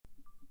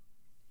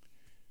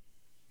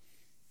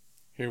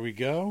Here we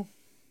go.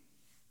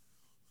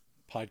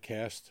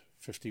 Podcast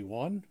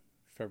 51,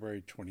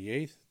 February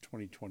 28th,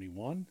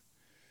 2021,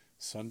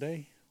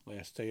 Sunday,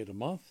 last day of the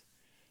month.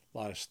 A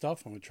lot of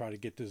stuff. I'm going to try to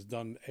get this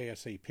done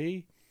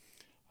ASAP.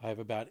 I have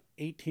about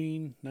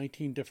 18,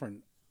 19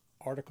 different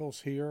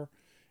articles here,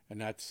 and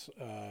that's,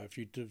 if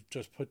you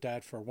just put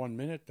that for 1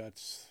 minute,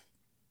 there's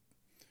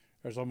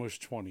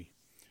almost 20.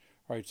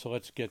 All right, so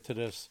let's get to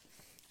this.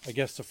 I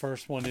guess the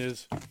first one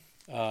is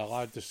a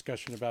lot of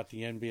discussion about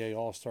the NBA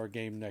All-Star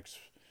Game next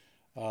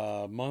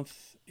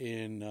month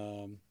in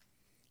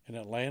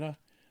Atlanta.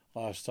 A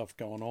lot of stuff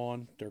going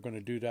on. They're going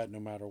to do that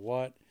no matter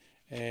what,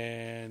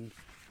 and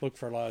look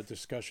for a lot of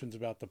discussions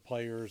about the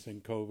players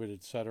and COVID,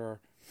 etc.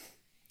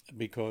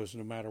 Because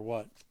no matter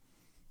what,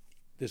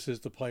 this is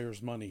the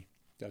players' money.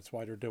 That's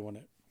why they're doing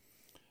it.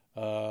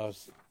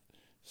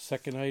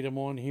 Second item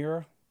on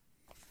here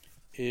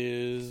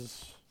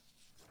is,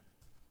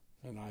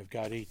 and I've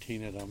got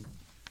 18 of them.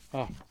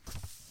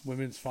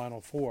 Women's Final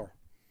Four.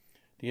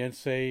 The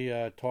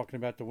NCAA talking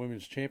about the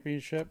Women's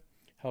Championship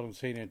held in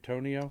San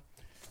Antonio.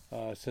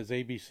 Says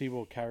ABC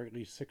will carry at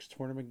least 6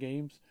 tournament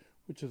games,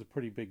 which is a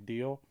pretty big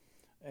deal.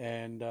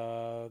 And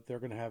they're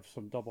going to have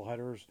some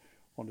doubleheaders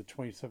on the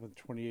 27th,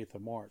 28th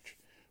of March.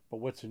 But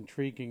what's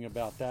intriguing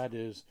about that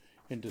is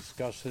in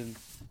discussing,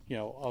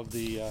 of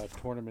the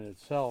tournament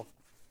itself,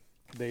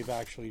 they've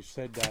actually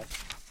said that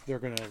they're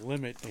going to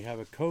limit, they have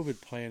a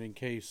COVID plan in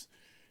case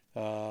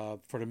for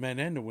the men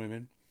and the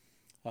women.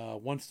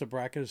 Once the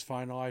bracket is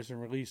finalized and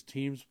released,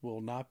 teams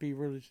will not be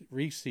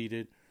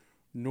reseeded,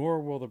 nor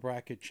will the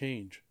bracket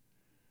change.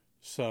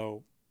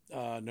 So,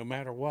 no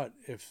matter what,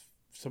 if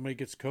somebody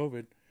gets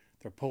COVID,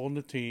 they're pulling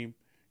the team,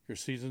 your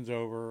season's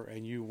over,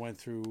 and you went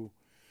through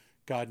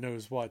God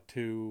knows what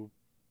to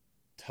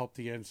help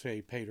the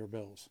NCAA pay their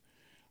bills.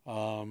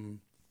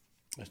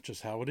 That's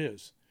just how it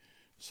is.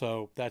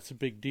 So, that's a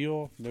big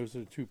deal. And those are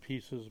the two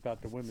pieces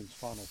about the Women's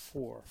Final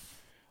Four.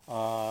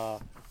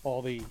 All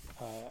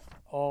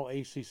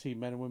ACC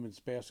men and women's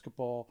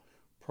basketball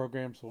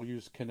programs will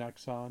use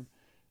Kinexon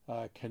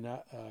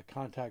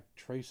contact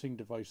tracing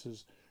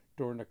devices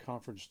during the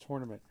conference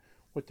tournament.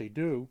 What they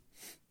do,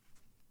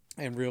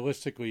 and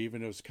realistically,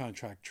 even though it's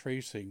contact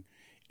tracing,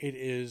 it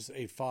is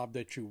a fob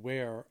that you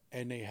wear,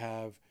 and they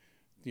have,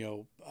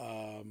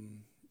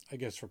 I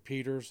guess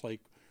repeaters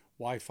like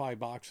Wi-Fi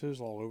boxes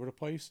all over the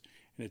place,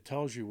 and it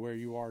tells you where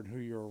you are and who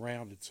you're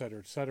around, et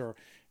cetera,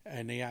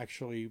 and they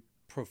actually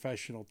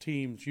professional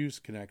teams use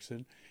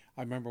Kinexon.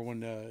 I remember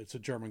when it's a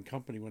German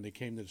company, when they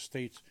came to the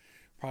States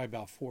probably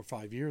about 4 or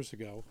 5 years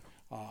ago,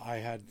 I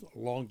had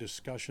long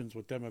discussions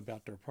with them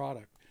about their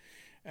product,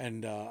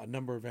 and a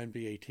number of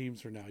NBA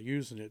teams are now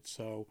using it.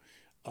 So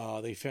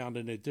they found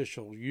an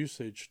additional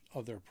usage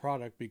of their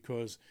product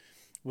because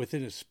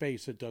within a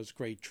space it does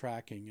great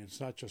tracking. It's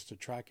not just a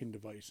tracking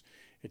device.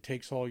 It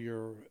takes all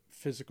your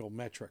physical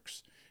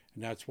metrics,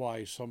 and that's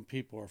why some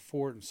people are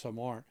for it and some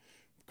aren't,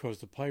 because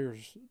the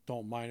players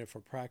don't mind it for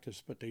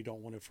practice, but they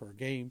don't want it for a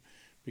game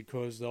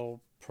because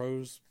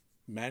pros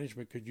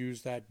management could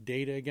use that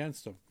data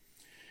against them.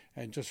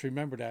 And just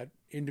remember that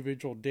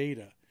individual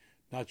data,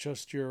 not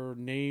just your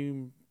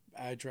name,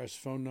 address,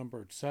 phone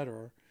number,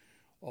 etc.,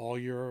 all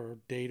your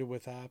data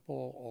with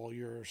Apple, all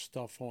your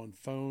stuff on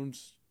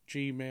phones,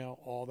 Gmail,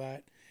 all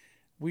that.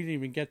 We didn't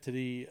even get to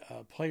the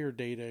player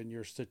data and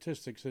your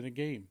statistics in a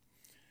game.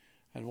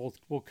 And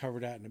we'll cover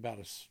that in about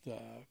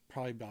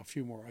probably about a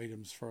few more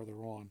items further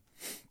on.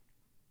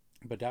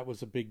 But that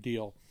was a big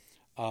deal.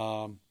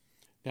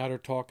 Now they're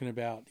talking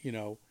about,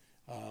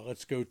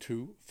 let's go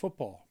to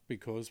football,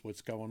 because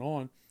what's going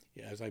on,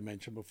 as I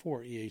mentioned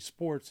before, EA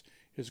Sports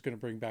is going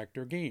to bring back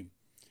their game.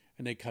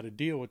 And they cut a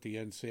deal with the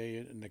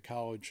NCAA and the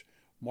college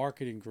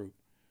marketing group.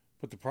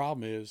 But the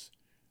problem is,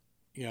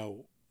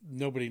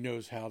 nobody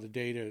knows how the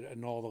data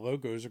and all the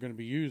logos are going to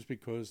be used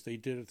because they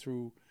did it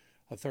through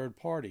a third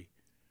party.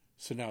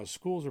 So now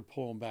schools are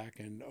pulling back,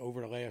 and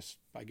over the last,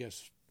 4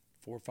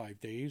 or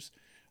 5 days,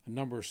 a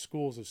number of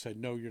schools have said,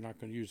 no, you're not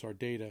going to use our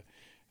data.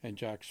 And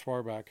Jack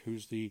Swarbrick,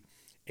 who's the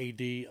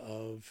AD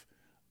of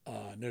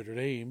Notre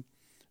Dame,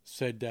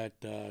 said that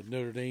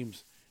Notre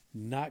Dame's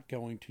not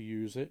going to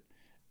use it.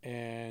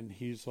 And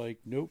he's like,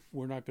 nope,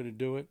 we're not going to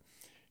do it.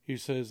 He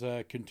says,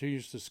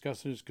 continues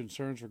discussing his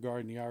concerns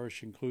regarding the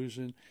Irish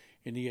inclusion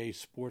in EA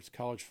Sports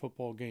college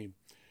football game.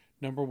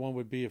 Number one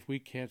would be if we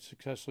can't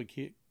successfully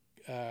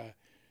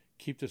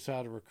keep this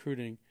out of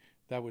recruiting,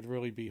 that would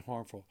really be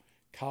harmful.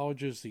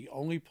 College is the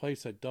only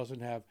place that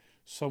doesn't have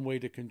some way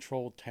to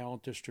control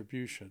talent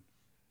distribution.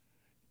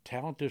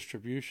 Talent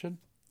distribution?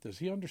 Does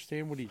he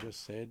understand what he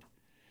just said?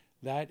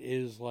 That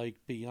is like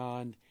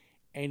beyond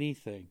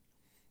anything.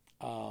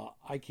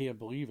 I can't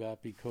believe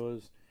that,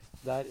 because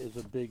that is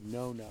a big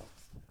no-no.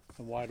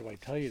 And why do I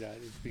tell you that?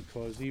 It's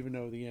because even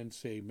though the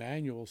NCAA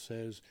manual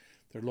says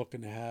they're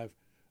looking to have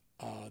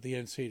the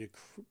NCAA to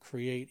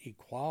create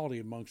equality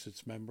amongst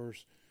its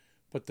members,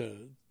 but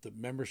the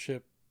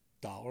membership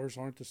dollars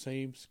aren't the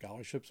same,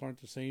 scholarships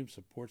aren't the same,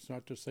 support's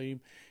not the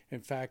same.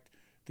 In fact,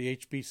 the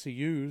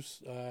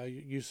HBCUs,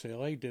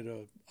 UCLA did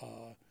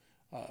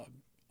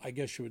I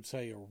guess you would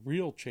say, a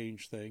real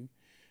change thing,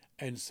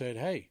 and said,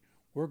 hey,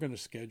 we're going to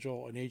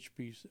schedule an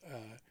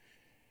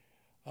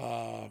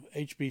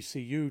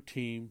HBCU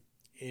team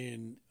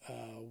in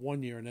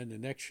 1 year, and then the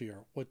next year.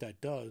 What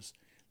that does,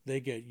 they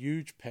get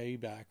huge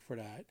payback for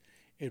that.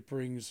 It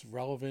brings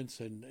relevance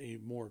and a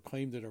more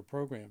acclaim to their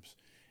programs.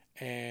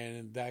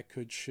 And that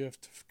could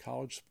shift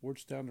college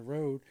sports down the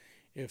road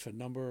if a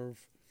number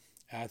of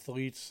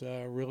athletes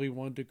really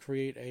wanted to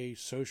create a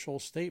social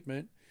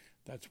statement.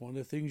 That's one of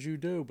the things you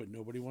do, but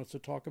nobody wants to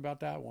talk about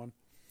that one.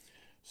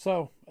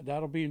 So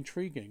that'll be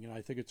intriguing, and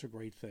I think it's a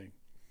great thing.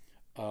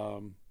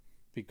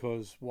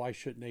 Because why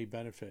shouldn't they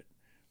benefit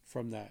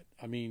from that?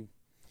 I mean,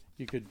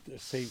 you could, the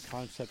same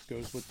concept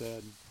goes with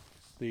the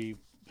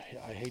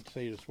I hate to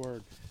say this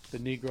word, the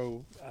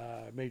Negro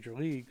major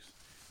leagues.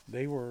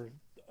 They were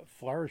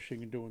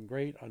flourishing and doing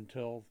great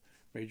until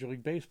Major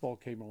League Baseball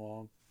came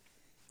along,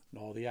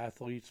 and all the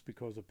athletes,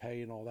 because of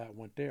pay and all that,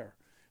 went there.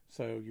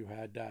 So you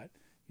had that,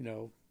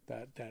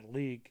 that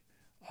league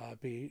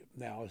be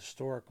now a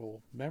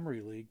historical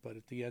memory league, but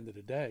at the end of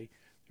the day,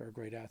 there are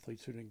great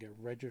athletes who didn't get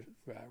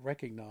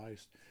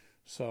recognized.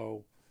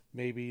 So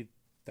maybe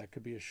that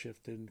could be a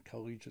shift in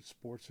collegiate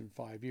sports in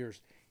 5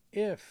 years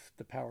if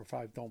the Power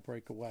Five don't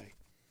break away.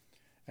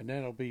 And then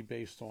it'll be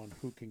based on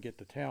who can get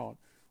the talent,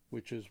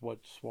 which is what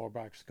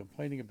Swarbrick's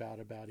complaining about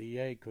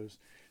EA, because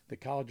the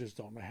colleges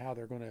don't know how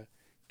they're going to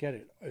get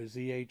it. Is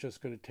EA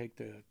just going to take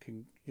the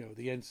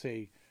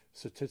NCAA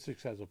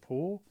statistics as a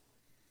pool?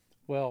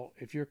 Well,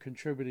 if you're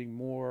contributing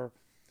more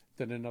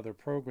than another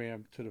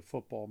program to the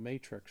football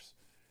matrix,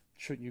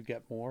 shouldn't you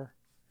get more?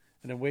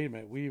 And then wait a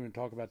minute, we even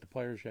talk about the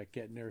players yet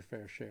getting their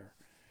fair share.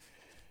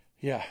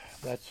 Yeah,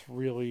 that's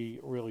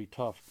really, really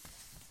tough.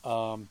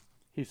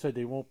 He said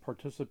they won't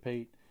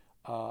participate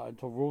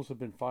until rules have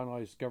been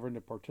finalized governing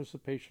the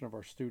participation of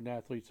our student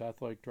athletes.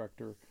 Athletic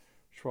Director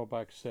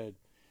Schwelbach said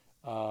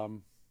the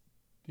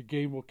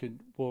game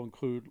will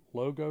include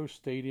logos,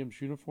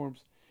 stadiums,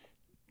 uniforms,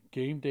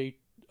 game day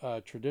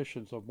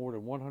traditions of more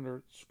than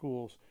 100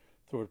 schools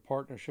through a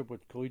partnership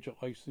with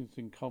Collegiate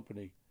Licensing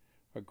Company,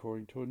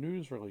 according to a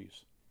news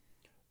release.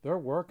 They're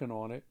working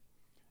on it.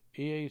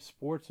 EA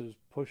Sports is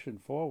pushing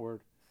forward,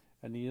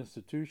 and the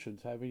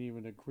institutions haven't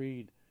even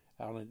agreed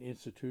on an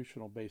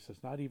institutional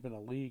basis, not even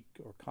a league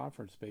or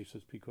conference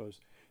basis,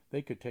 because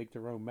they could take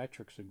their own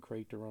metrics and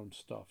create their own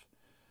stuff.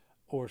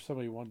 Or if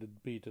somebody wanted to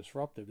be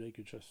disruptive, they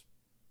could just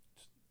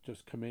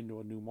come into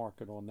a new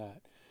market on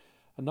that.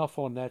 Enough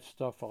on that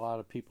stuff. A lot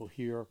of people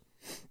here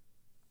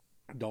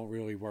don't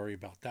really worry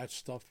about that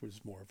stuff. It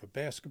was more of a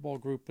basketball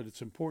group, but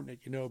it's important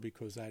that you know,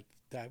 because that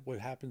what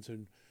happens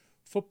in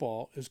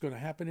football is going to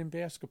happen in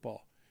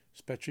basketball,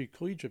 especially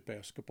collegiate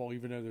basketball,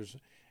 even though there's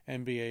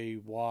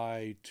NBA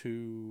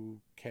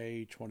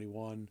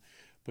Y2K21.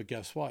 But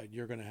guess what?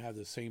 You're going to have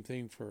the same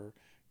thing for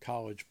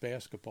college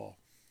basketball.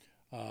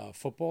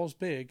 Football's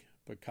big,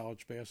 but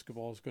college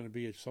basketball is going to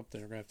be something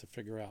they're going to have to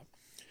figure out.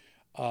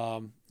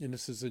 And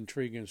this is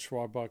intriguing.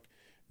 Schwarbuck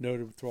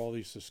noted through all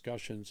these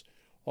discussions.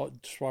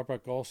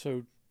 Schwarbuck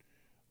also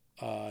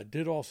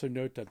did also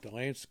note that the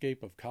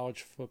landscape of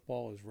college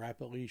football is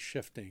rapidly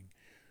shifting,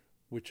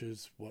 which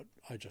is what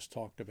I just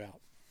talked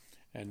about.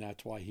 And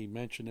that's why he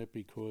mentioned it,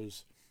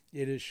 because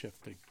it is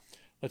shifting.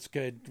 Let's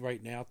get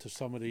right now to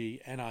some of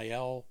the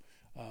NIL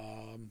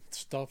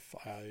stuff.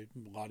 A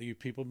lot of you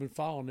people have been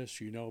following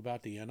this. You know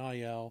about the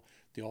NIL,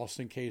 the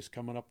Austin case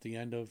coming up the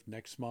end of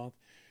next month,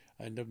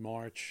 end of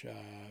March.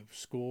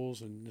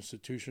 Schools and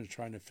institutions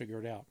trying to figure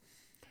it out.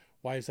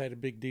 Why is that a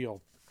big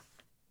deal?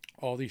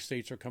 All these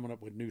states are coming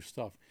up with new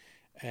stuff.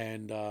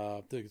 And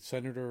the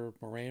Senator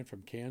Moran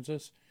from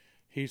Kansas,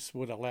 he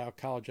would allow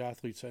college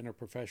athletes to enter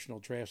professional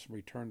drafts and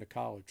return to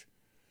college.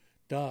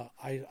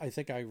 I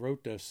think I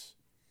wrote this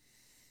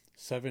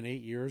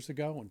 7-8 years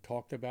ago and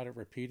talked about it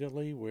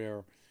repeatedly,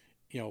 where,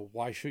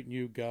 why shouldn't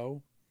you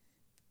go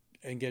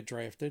and get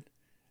drafted?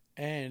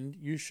 And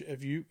you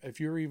if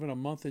you're even a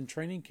month in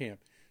training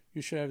camp,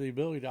 you should have the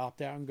ability to opt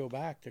out and go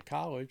back to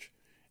college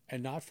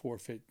and not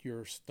forfeit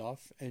your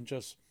stuff, and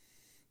just,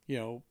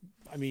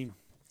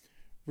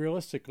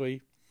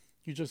 realistically,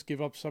 you just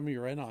give up some of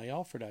your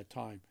NIL for that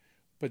time.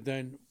 But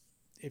then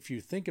if you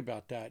think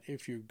about that,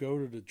 if you go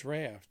to the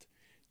draft,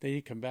 then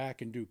you come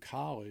back and do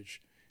college,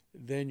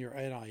 then your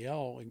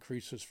NIL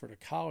increases for the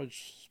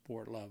college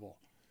sport level.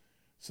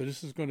 So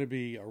this is going to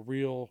be a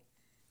real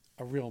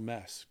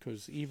mess,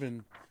 because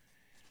even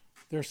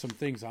there's some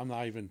things I'm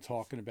not even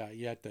talking about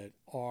yet that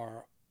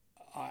are,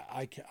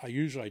 I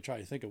usually try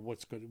to think of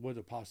what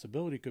the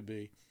possibility could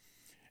be,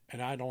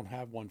 and I don't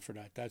have one for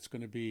that. That's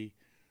going to be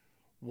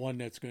one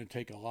that's going to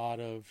take a lot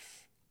of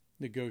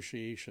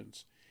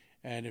negotiations.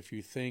 And if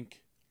you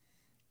think,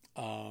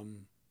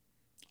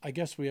 I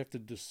guess we have to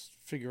just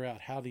figure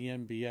out how the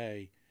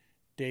NBA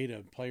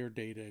data, player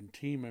data, and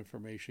team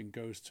information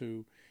goes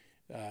to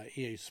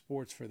EA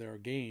Sports for their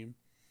game,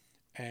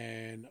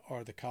 and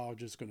are the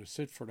colleges going to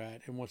sit for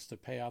that? And what's the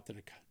payout to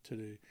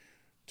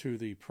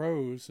the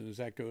pros? And does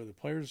that go to the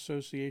Players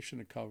Association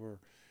to cover,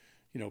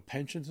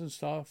 pensions and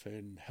stuff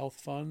and health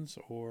funds,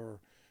 or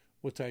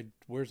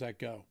Where's that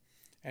go?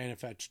 And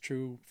if that's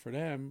true for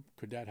them,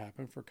 could that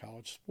happen for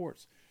college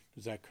sports?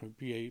 Does that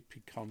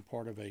become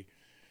part of a?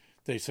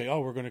 They say, oh,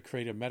 we're going to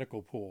create a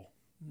medical pool.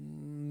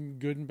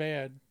 Good and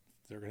bad.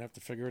 They're going to have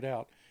to figure it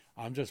out.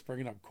 I'm just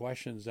bringing up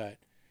questions that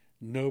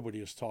nobody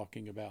is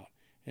talking about,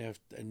 and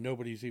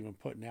nobody's even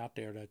putting out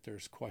there that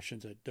there's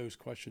questions that those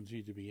questions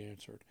need to be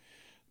answered.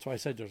 So I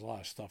said there's a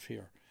lot of stuff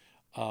here,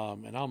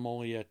 and I'm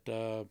only at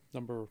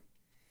number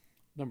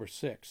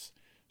 6.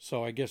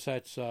 So I guess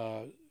that's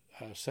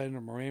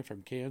Senator Moran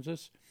from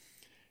Kansas.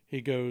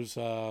 He goes.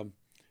 They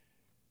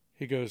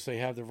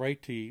have the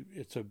right to.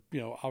 It's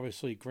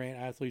obviously grant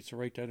athletes the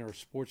right to enter a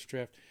sports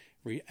draft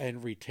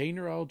and retain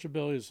their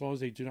eligibility as long as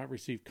they do not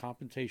receive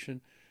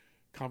compensation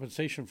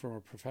from a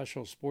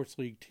professional sports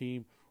league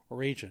team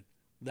or agent.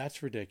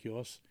 That's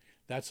ridiculous.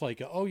 That's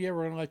like, oh yeah,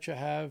 we're going to let you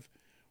have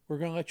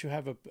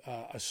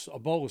a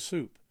bowl of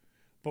soup,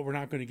 but we're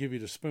not going to give you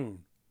the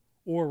spoon,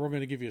 or we're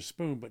going to give you a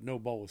spoon but no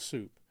bowl of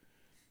soup.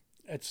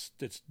 It's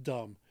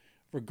dumb.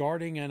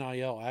 Regarding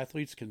NIL,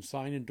 athletes can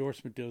sign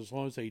endorsement deals as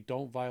long as they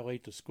don't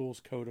violate the school's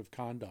code of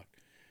conduct.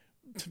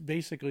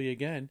 Basically,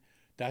 again,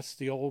 that's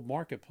the old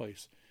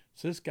marketplace.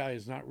 So this guy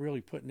is not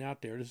really putting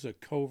out there. This is a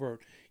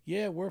covert,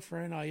 yeah, we're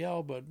for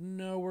NIL, but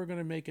no, we're going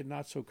to make it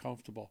not so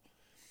comfortable.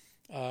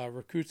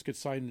 Recruits could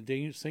sign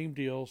the same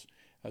deals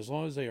as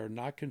long as they are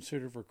not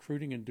considered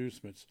recruiting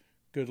inducements.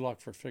 Good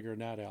luck for figuring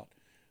that out.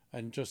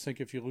 And just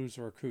think, if you lose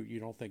a recruit, you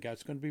don't think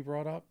that's going to be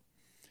brought up?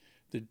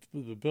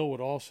 The bill would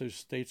also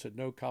state that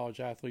no college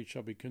athlete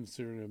shall be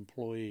considered an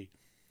employee.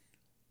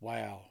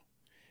 Wow.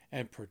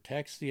 And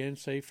protects the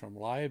NCAA from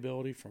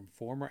liability from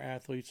former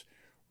athletes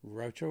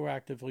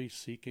retroactively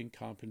seeking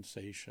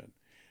compensation.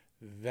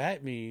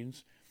 That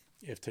means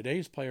if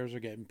today's players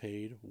are getting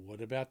paid, what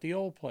about the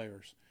old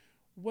players?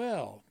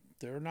 Well,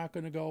 they're not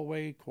going to go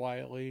away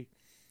quietly.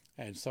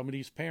 And some of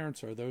these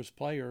parents are those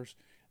players.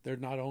 They're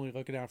not only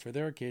looking out for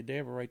their kid, they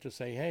have a right to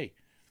say, hey,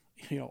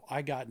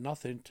 I got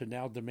nothing to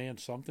now demand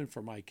something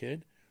for my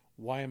kid.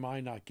 Why am I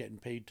not getting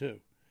paid too?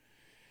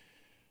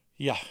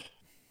 Yeah,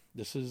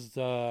 this is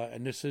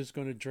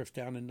going to drift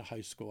down into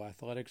high school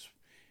athletics,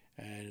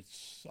 and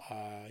it's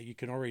you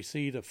can already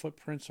see the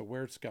footprints of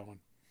where it's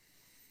going.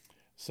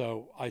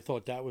 So I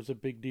thought that was a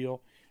big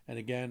deal. And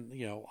again,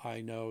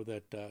 I know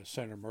that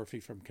Senator Murphy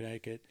from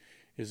Connecticut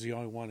is the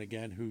only one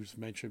again who's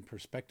mentioned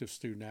prospective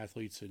student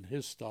athletes in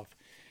his stuff,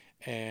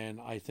 and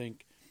I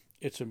think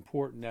it's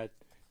important that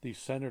these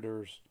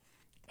senators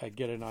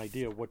get an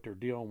idea of what they're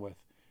dealing with,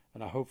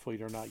 and hopefully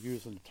they're not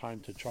using the time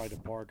to try to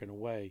bargain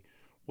away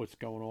what's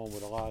going on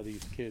with a lot of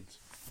these kids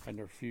and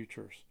their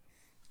futures.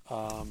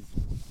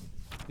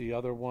 The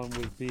other one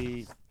would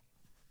be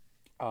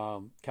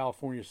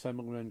California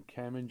Assemblyman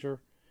Kamlanger,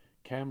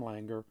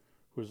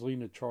 who is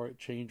leading the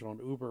change on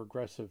uber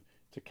aggressive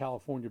to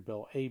California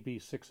bill AB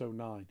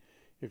 609.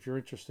 If you're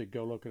interested,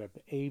 go look it up.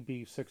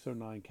 AB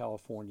 609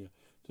 California.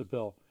 It's a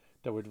bill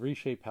that would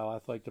reshape how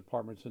athletic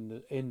departments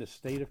in the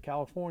state of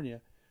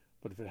California,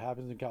 but if it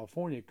happens in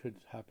California, it could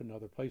happen in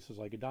other places,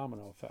 like a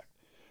domino effect.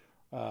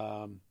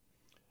 And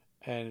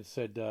it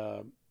said,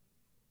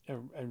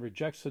 and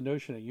rejects the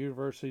notion that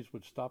universities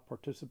would stop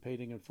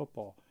participating in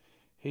football.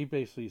 He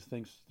basically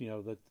thinks,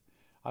 that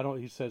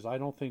he says, I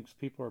don't think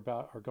people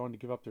are going to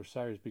give up their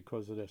salaries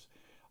because of this.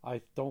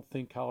 I don't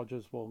think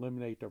colleges will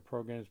eliminate their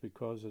programs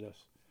because of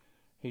this.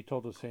 He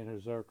told the San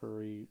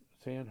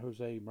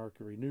Jose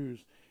Mercury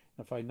News.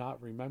 If I not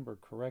remember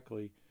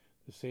correctly,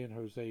 the San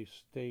Jose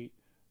State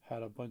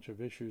had a bunch of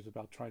issues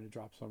about trying to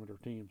drop some of their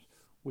teams,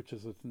 which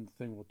is the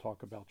thing we'll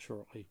talk about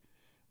shortly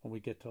when we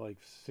get to like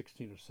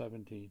 16 or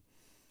 17.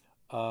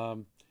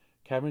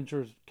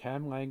 Kamlanger's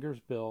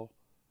bill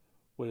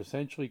would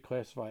essentially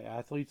classify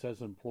athletes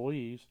as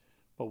employees,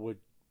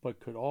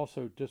 but could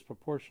also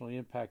disproportionately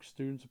impact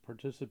students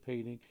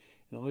participating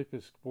in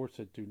Olympic sports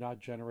that do not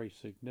generate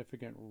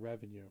significant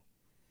revenue.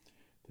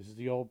 This is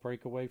the old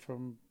breakaway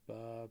from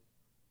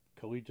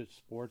collegiate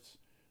sports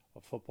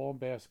of football and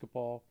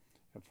basketball,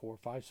 and 4 or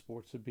 5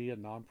 sports would be a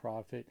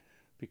nonprofit,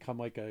 become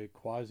like a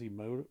quasi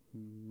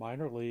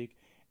minor league,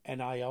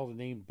 NIL the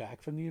name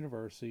back from the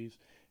universities,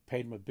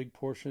 paid them a big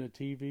portion of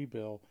the TV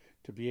bill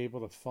to be able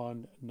to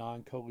fund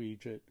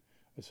non-Olympic,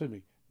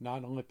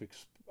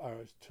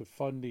 to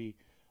fund the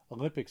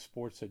Olympic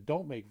sports that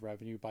don't make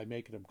revenue by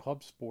making them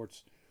club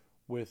sports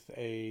with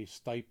a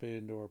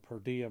stipend or per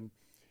diem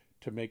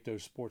to make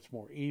those sports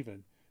more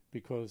even.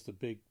 Because the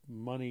big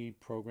money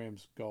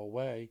programs go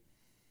away,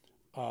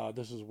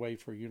 this is a way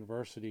for a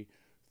university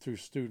through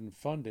student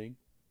funding,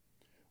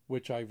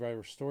 which I read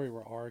a story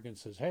where Oregon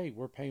says, hey,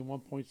 we're paying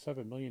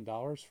 $1.7 million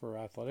for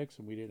athletics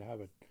and we didn't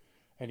have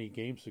any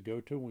games to go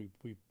to. And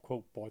we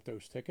quote, bought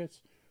those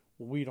tickets.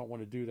 Well, we don't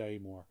want to do that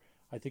anymore.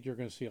 I think you're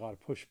going to see a lot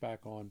of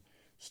pushback on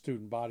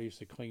student bodies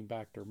to claim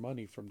back their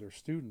money from their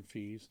student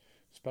fees,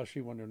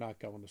 especially when they're not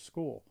going to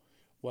school.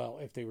 Well,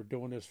 if they were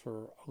doing this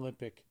for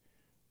Olympic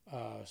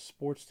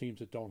sports teams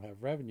that don't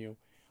have revenue,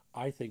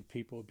 I think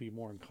people would be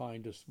more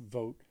inclined to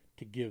vote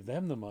to give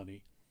them the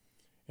money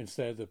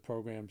instead of the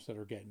programs that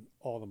are getting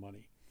all the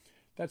money.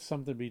 that's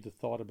something to be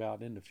thought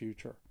about in the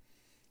future,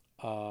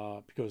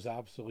 because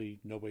absolutely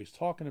nobody's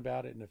talking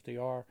about it, and if they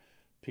are,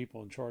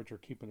 people in charge are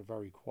keeping it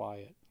very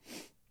quiet.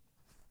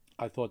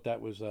 I thought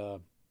that was, you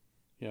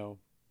know,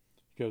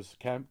 because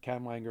Cam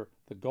Langer,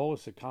 the goal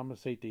is to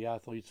compensate the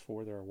athletes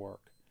for their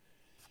work.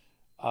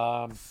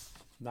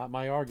 Not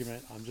my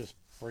argument. I'm just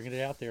bringing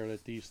it out there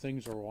that these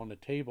things are on the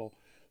table.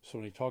 So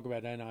when they talk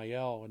about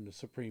NIL in the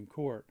Supreme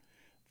Court,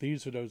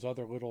 these are those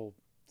other little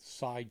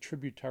side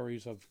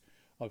tributaries of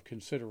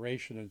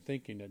consideration and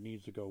thinking that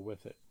needs to go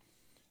with it.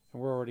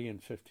 And we're already in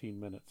 15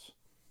 minutes.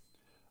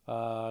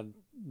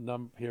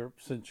 Here,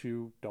 since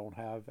you don't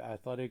have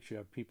athletics, you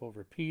have people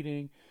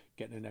repeating,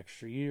 getting an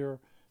extra year.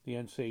 The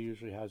NCAA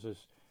usually has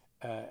this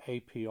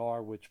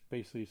APR, which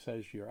basically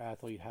says your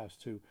athlete has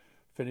to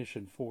finish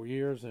in 4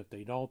 years. And if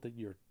they don't, then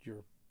your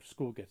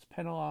school gets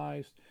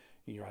penalized,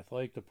 and your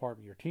athletic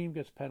department, your team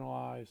gets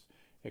penalized.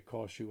 It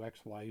costs you X,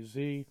 Y,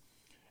 Z.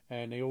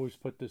 And they always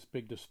put this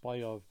big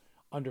display of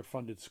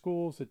underfunded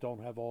schools that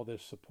don't have all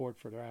this support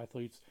for their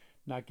athletes,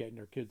 not getting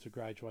their kids to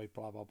graduate,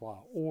 blah, blah,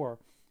 blah. Or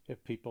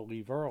if people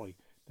leave early.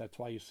 That's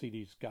why you see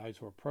these guys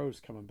who are pros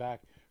coming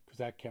back, because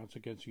that counts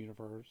against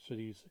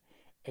universities'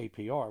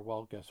 APR.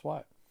 Well, guess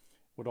what?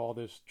 With all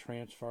this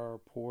transfer,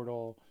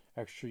 portal,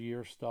 extra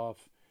year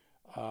stuff,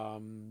 half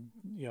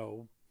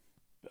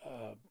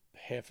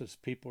as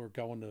people are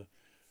going to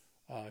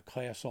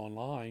class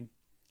online.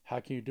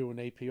 How can you do an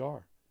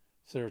APR?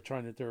 So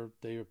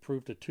they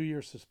approved a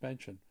 2-year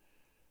suspension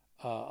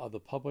of the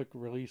public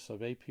release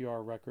of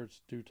APR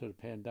records due to the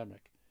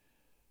pandemic.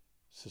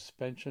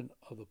 Suspension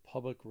of the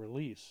public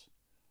release.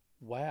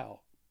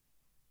 Wow.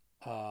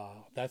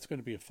 That's going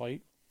to be a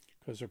fight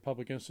because they're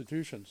public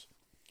institutions.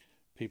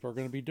 People are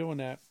going to be doing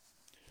that.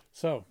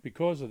 So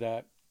because of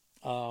that,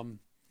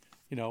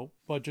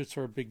 budgets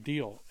are a big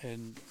deal.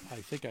 And I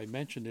think I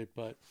mentioned it,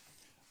 but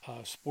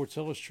Sports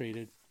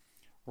Illustrated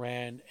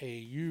ran a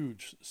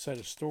huge set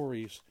of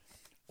stories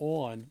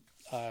on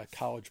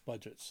college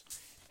budgets.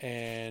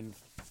 And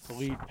the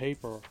lead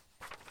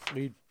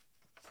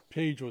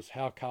page was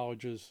how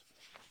colleges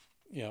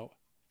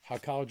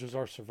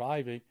are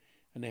surviving,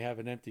 and they have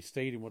an empty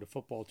stadium with a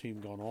football team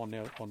going on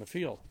there on the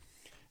field.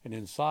 And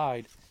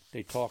inside,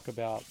 they talk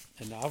about,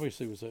 and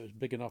obviously it was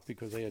big enough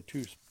because they had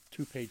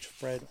two-page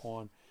spread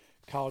on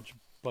college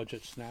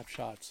budget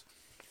snapshots.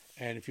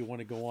 And if you want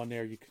to go on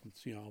there, you can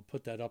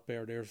put that up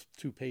there. There's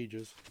 2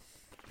 pages,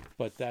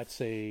 but that's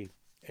a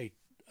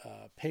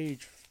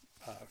page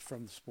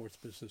from the Sports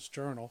Business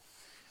Journal,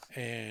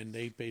 and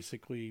they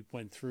basically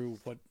went through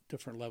what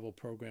different level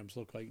programs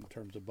look like in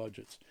terms of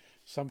budgets.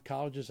 Some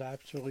colleges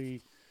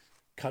actually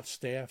cut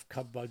staff,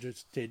 cut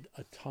budgets, did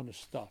a ton of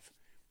stuff.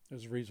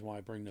 There's a reason why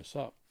I bring this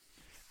up.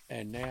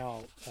 And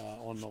now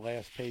on the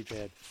last page, I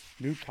had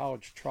new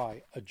college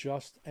try,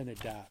 adjust and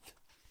adapt.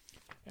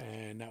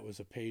 And that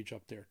was a page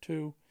up there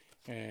too.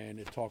 And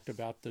it talked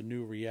about the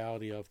new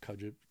reality of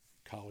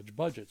college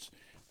budgets.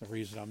 The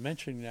reason I'm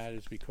mentioning that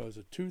is because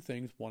of 2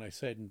 things. One, I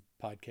said in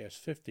podcast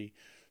 50,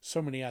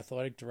 so many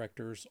athletic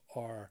directors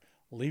are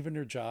leaving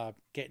their job,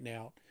 getting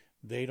out.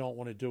 They don't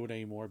want to do it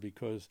anymore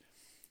because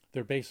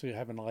they're basically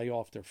having to lay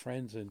off their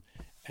friends and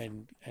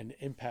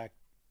impact,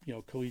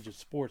 collegiate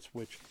sports,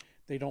 which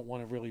they don't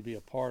want to really be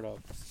a part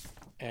of.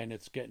 And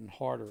it's getting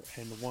harder.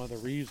 And one of the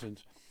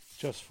reasons,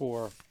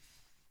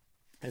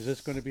 is this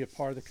going to be a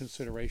part of the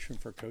consideration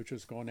for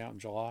coaches going out in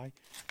July?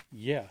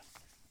 Yeah,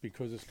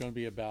 because it's going to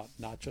be about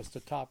not just the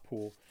top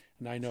pool.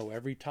 And I know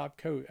every top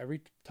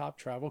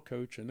travel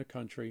coach in the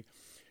country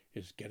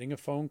is getting a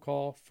phone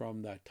call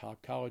from that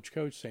top college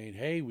coach saying,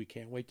 hey, we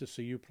can't wait to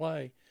see you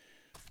play.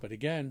 But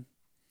again,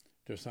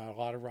 there's not a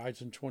lot of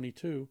rides in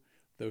 22.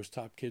 Those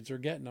top kids are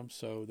getting them,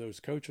 so those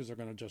coaches are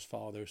going to just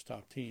follow those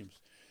top teams.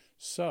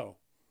 So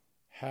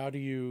how do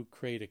you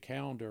create a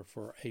calendar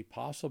for a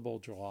possible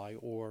July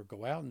or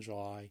go out in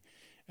July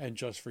and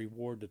just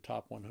reward the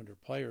top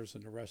 100 players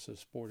and the rest of the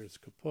sport is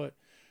kaput,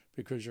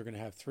 because you're going to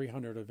have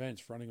 300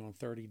 events running on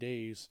 30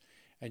 days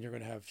and you're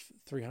going to have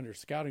 300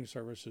 scouting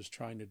services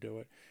trying to do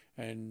it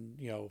and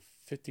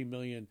 50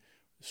 million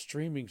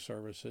streaming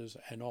services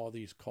and all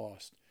these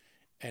costs.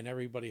 And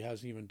everybody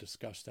hasn't even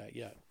discussed that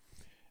yet.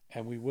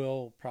 And we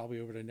will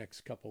probably over the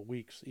next couple of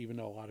weeks, even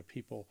though a lot of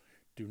people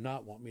do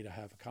not want me to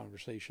have a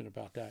conversation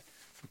about that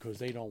because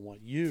they don't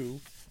want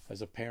you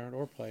as a parent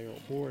or player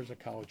or as a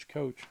college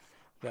coach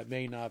that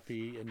may not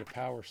be in the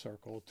power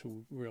circle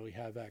to really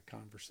have that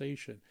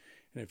conversation.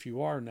 And if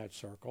you are in that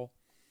circle,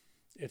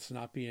 it's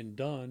not being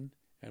done,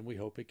 and we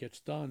hope it gets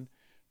done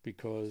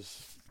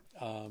because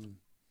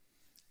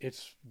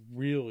it's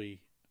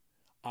really,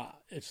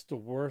 it's the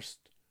worst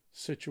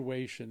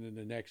situation in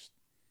the next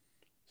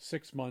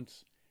 6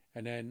 months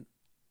and then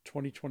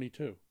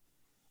 2022.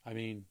 I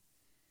mean,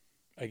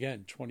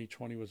 again,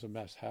 2020 was a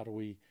mess. How do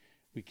we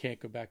can't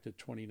go back to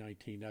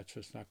 2019. That's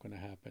just not going to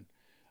happen.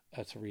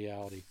 That's a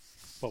reality.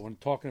 But when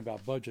talking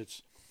about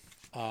budgets,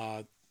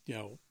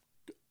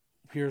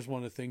 here's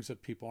one of the things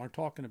that people aren't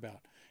talking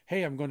about.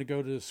 Hey, I'm going to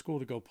go to the school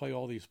to go play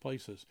all these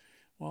places.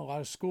 Well, a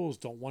lot of schools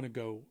don't want to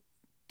go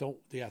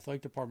the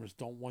athletic departments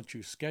don't want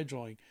you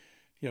scheduling,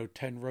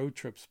 10 road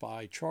trips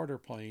by charter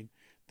plane.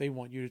 They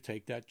want you to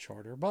take that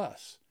charter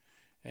bus.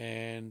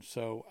 And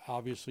so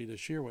obviously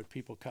this year with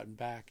people cutting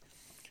back,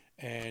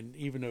 and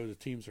even though the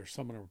teams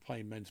some of them are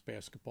playing men's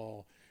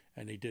basketball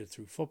and they did it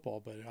through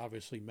football, but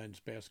obviously men's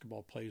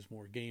basketball plays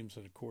more games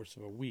in the course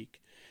of a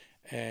week.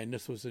 And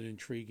this was an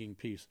intriguing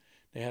piece.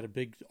 They had a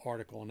big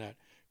article on that.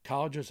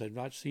 Colleges have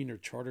not seen their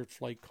chartered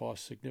flight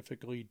costs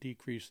significantly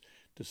decrease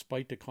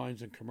despite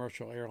declines in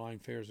commercial airline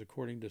fares,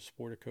 according to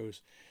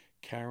Sportico's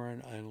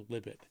Karen and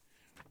Libet.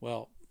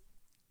 Well,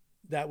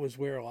 that was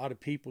where a lot of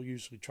people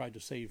usually tried to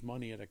save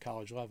money at a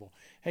college level.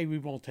 Hey, we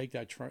won't take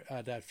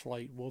that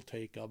flight. We'll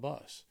take a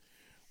bus.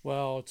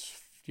 Well,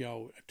 it's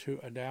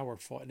an hour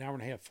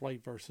and a half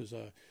flight versus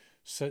a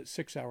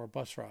 6-hour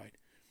bus ride.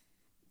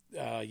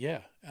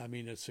 Yeah, I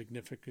mean the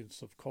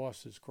significance of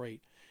cost is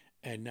great,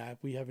 and that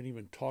we haven't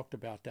even talked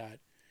about that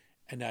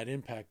and that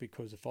impact,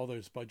 because if all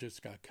those budgets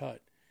got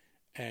cut,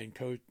 and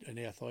coach and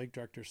the athletic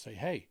directors say,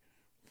 "Hey,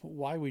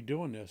 why are we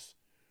doing this?"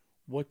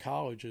 What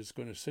college is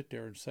going to sit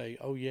there and say,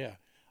 "Oh yeah,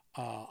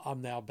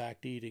 I'm now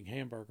back to eating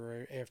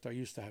hamburger after I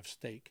used to have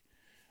steak"?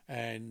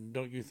 And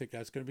don't you think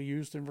that's going to be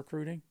used in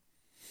recruiting?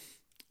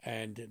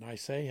 And didn't I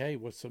say, hey,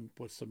 what's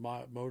the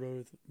motto?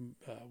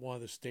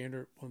 One of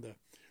the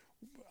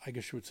I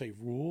guess you would say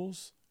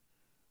rules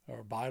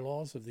or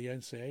bylaws of the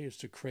NCAA is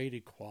to create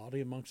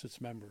equality amongst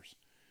its members.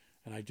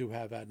 And I do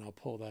have that, and I'll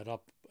pull that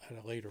up at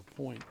a later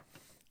point,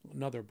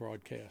 another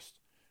broadcast,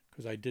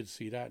 because I did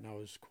see that and I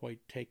was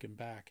quite taken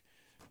back,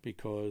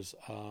 because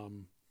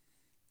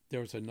there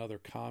was another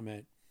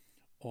comment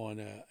on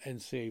an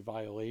NCAA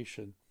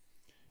violation,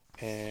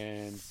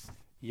 and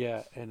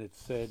it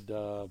said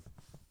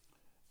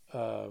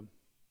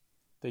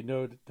they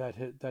noted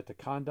that the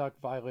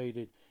conduct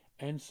violated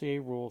NCAA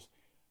rules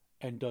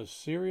and does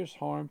serious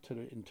harm to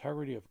the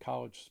integrity of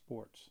college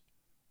sports.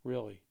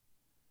 Really.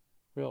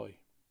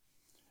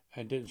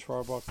 And didn't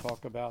Schwarber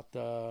talk about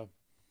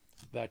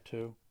that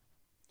too?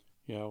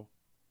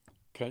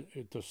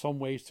 There's some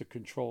ways to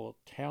control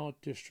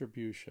talent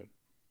distribution.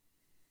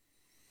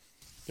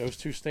 Those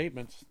two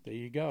statements, there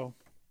you go.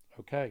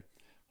 Okay,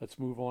 let's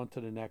move on to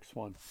the next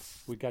one.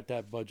 We got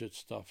that budget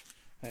stuff.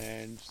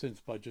 And since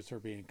budgets are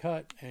being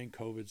cut and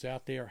COVID's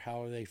out there,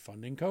 how are they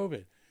funding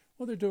COVID?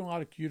 Well, they're doing a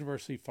lot of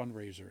university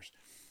fundraisers.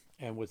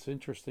 And what's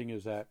interesting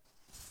is that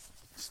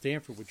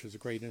Stanford, which is a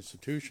great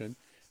institution,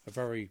 a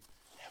very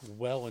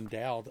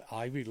well-endowed,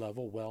 Ivy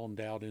level,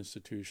 well-endowed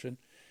institution,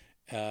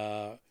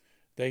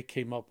 they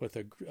came up with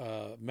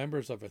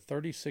members of a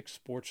 36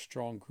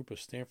 sports-strong group of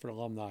Stanford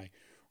alumni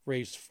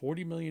raised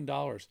 $40 million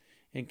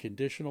in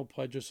conditional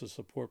pledges to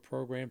support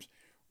programs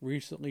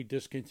recently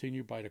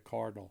discontinued by the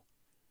Cardinal.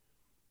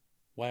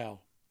 Wow.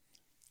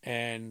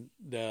 And,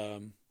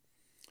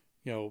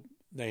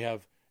 they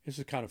have, this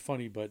is kind of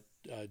funny, but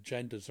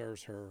Jen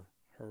deserves her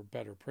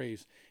better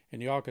praise in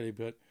the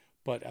article,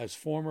 but as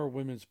former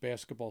women's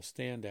basketball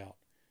standout,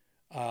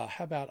 how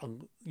about a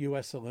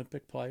U.S.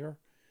 Olympic player?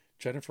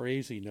 Jennifer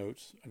Azzi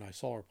notes, and I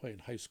saw her play in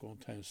high school in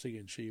Tennessee,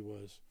 and she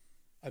was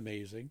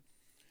amazing.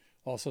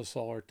 Also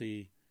saw her at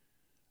the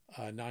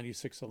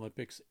 96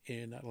 Olympics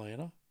in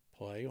Atlanta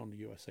play on the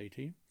USA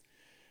team.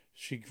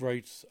 She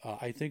writes,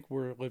 I think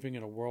we're living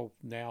in a world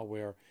now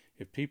where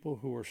if people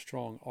who are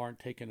strong aren't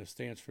taking a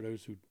stance for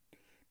those who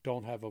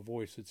don't have a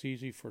voice, it's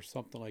easy for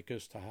something like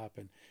this to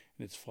happen,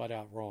 and it's flat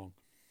out wrong.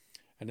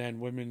 And then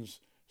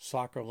women's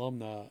soccer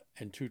alumna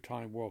and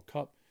two-time World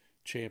Cup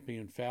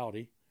champion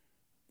Foudy.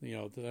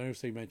 I notice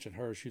they mentioned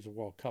her. She's a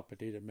World Cup, but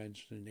they didn't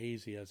mention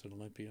Azzi as an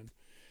Olympian.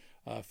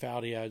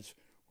 Foudy adds,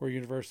 we're a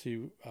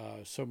university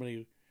so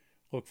many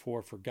look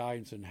for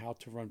guidance in how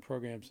to run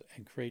programs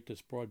and create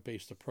this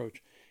broad-based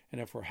approach.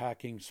 And if we're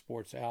hacking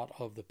sports out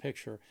of the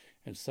picture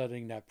and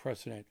setting that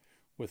precedent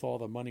with all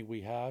the money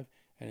we have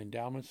and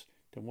endowments,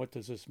 then what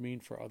does this mean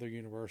for other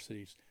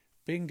universities?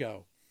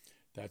 Bingo.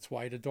 That's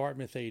why the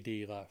Dartmouth AD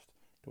left.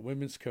 The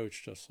women's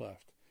coach just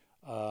left.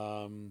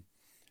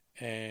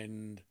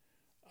 And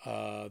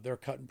they're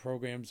cutting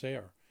programs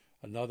there.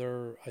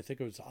 Another, I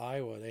think it was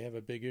Iowa, they have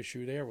a big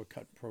issue there with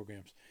cutting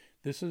programs.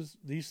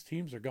 These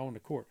teams are going to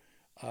court.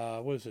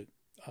 What is it?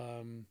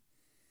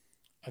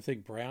 I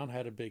think Brown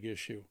had a big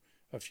issue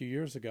a few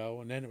years ago,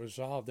 and then it was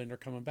resolved, and they're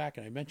coming back.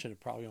 And I mentioned it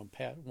probably on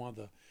one of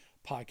the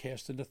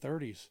podcasts in the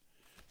 30s.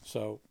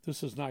 So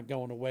this is not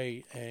going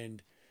away,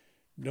 and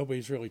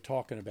nobody's really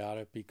talking about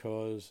it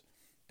because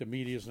the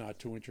media is not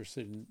too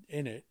interested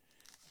in it,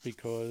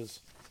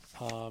 because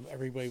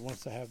everybody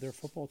wants to have their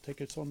football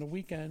tickets on the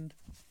weekend.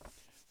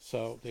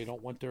 So they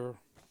don't want their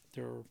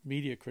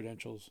media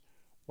credentials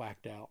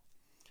whacked out.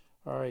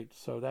 All right,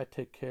 so that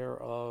took care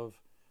of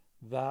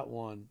that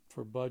one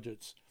for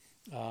budgets.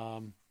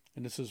 And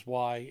this is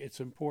why it's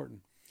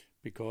important,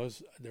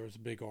 because there was a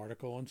big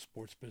article in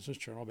Sports Business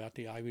Journal about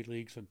the Ivy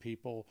Leagues and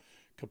people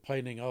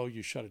complaining, oh,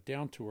 you shut it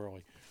down too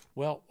early.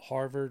 Well,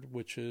 Harvard,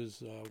 which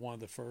is one of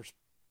the first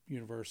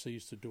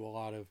universities to do a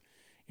lot of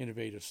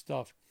innovative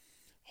stuff,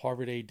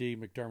 Harvard AD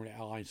McDermott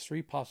outlines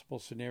 3 possible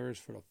scenarios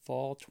for the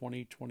fall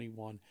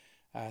 2021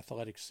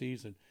 athletic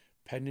season,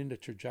 pending the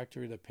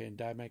trajectory of the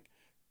pandemic,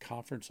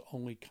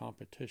 conference-only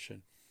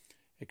competition,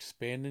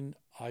 expanding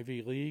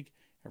Ivy League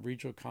and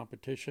regional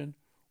competition,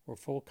 or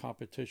full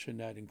competition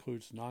that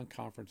includes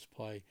non-conference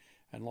play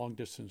and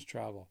long-distance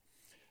travel.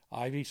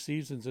 Ivy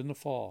seasons in the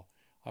fall,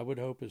 I would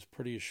hope, is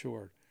pretty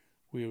assured.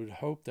 We would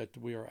hope that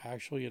we are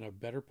actually in a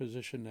better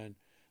position than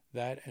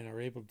that and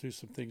are able to do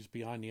some things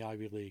beyond the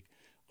Ivy League.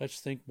 Let's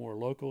think more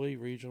locally,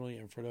 regionally,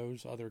 and for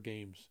those other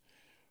games.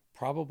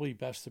 Probably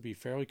best to be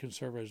fairly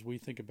conservative as we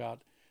think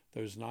about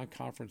those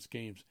non-conference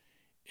games.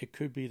 It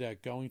could be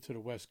that going to the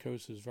West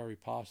Coast is very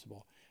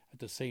possible. At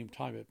the same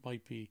time, it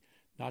might be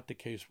not the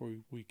case where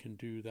we can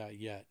do that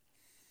yet.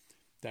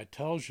 That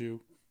tells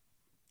you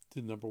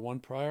the number one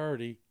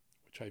priority,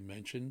 which I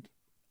mentioned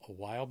a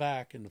while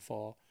back in the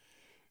fall,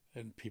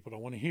 and people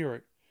don't want to hear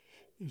it,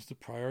 is the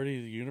priority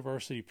of the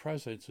university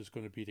presidents is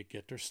going to be to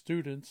get their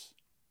students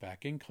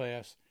back in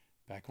class,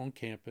 back on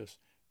campus,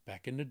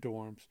 back in the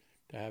dorms,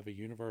 to have a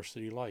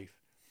university life.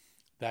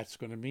 That's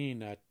going to mean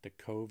that the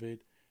COVID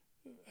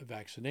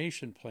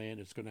vaccination plan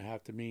is going to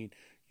have to mean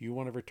you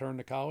want to return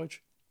to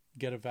college,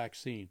 get a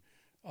vaccine.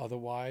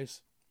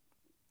 Otherwise,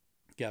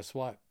 guess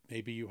what?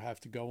 Maybe you have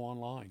to go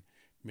online.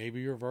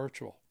 Maybe you're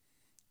virtual.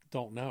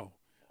 Don't know.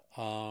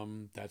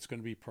 That's going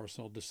to be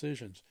personal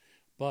decisions.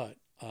 But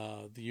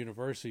the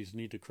universities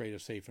need to create a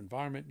safe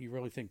environment. You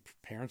really think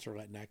parents are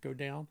letting that go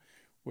down?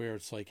 Where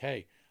it's like,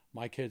 hey,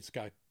 my kid's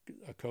got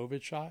a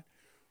COVID shot,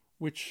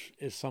 which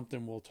is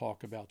something we'll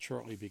talk about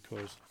shortly,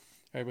 because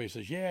everybody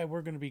says, yeah,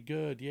 we're going to be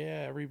good.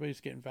 Yeah, everybody's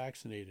getting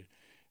vaccinated.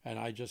 And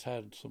I just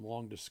had some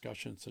long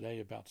discussions today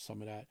about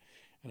some of that.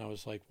 And I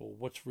was like, well,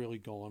 what's really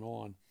going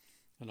on?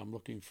 And I'm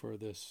looking for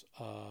this.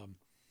 And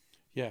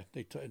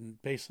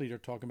basically they're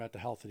talking about the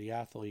health of the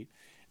athlete.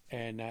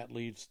 And that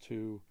leads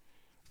to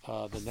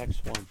the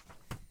next one.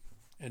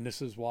 And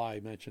this is why I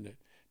mentioned it.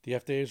 The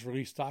FDA has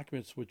released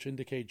documents which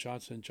indicate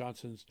Johnson &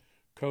 Johnson's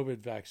COVID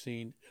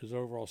vaccine is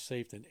overall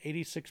safe and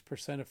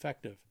 86%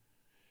 effective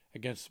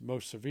against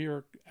most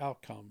severe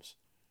outcomes.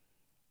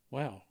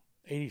 Wow,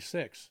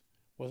 86.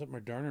 Wasn't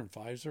Moderna and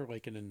Pfizer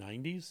like in the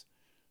 90s?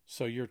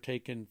 So you're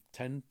taking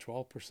 10,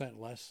 12%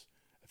 less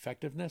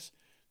effectiveness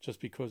just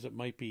because it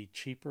might be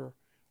cheaper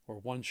or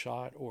one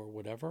shot or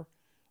whatever.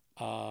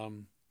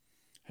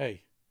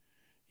 Hey,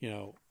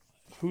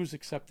 who's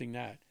accepting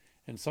that?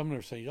 And some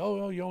are saying,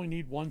 oh, you only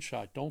need one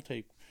shot. Don't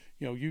take,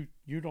 you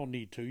don't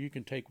need two. You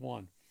can take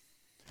one.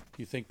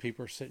 Do you think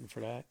people are sitting for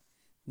that?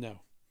 No.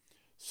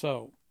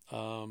 So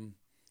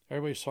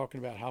everybody's talking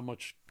about how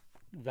much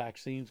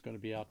vaccine is going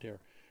to be out there.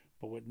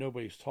 But what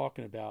nobody's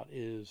talking about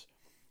is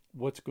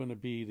what's going to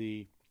be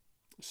the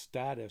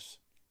status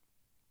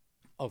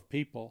of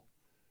people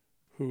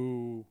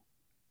who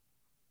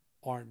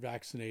aren't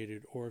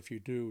vaccinated, or if you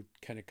do,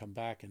 can it come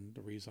back? And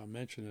the reason I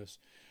mention this,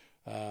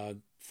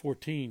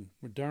 14,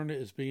 Moderna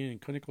is beginning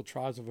clinical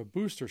trials of a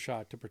booster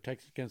shot to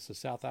protect against the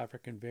South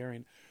African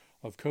variant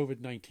of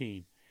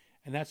COVID-19.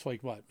 And that's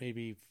like what,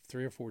 maybe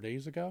 3 or 4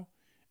 days ago?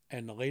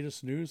 And the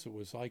latest news, it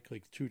was like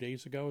 2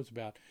 days ago, is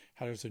about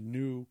how there's a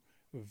new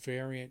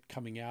variant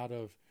coming out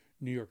of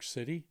New York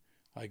City.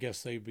 I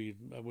guess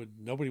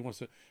nobody wants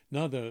to,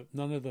 none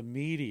of the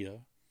media,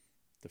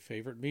 the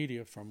favorite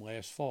media from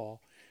last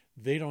fall,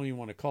 they don't even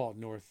want to call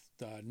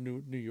it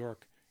New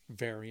York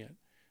variant.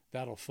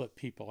 That'll flip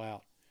people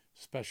out,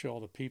 especially all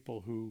the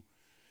people who,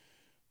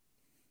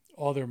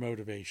 all their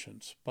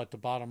motivations. But the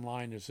bottom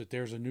line is that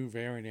there's a new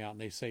variant out, and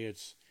they say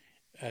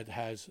it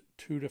has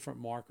 2 different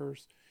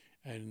markers.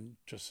 And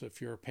just if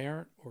you're a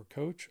parent or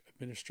coach,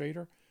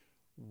 administrator,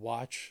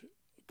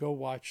 go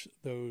watch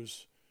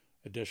those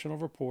additional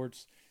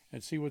reports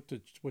and see what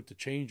the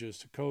change is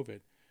to COVID.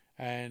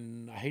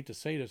 And I hate to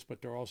say this,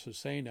 but they're also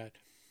saying that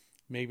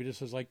maybe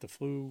this is like the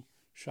flu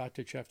shot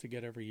that you have to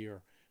get every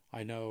year.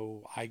 I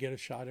know I get a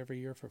shot every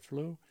year for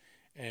flu,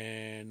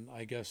 and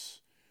I guess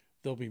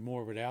there'll be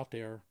more of it out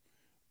there.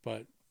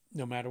 But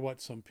no matter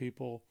what, some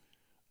people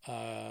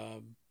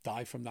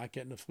die from not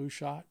getting the flu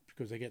shot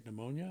because they get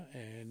pneumonia,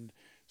 and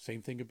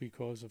same thing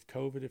because of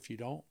COVID. If you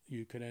don't,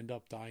 you could end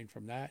up dying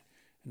from that,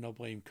 and they'll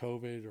blame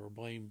COVID or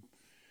blame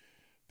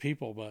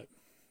people, but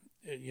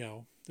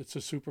it's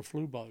a super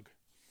flu bug.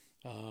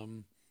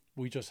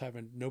 We just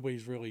haven't,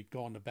 nobody's really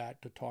gone to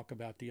bat to talk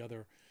about the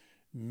other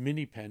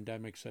mini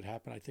pandemics that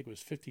happened. I think it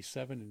was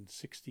 57 and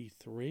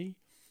 63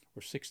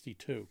 or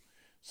 62.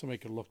 Somebody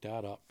could look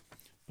that up.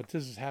 But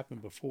this has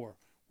happened before.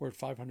 We're at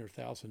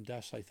 500,000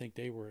 deaths. I think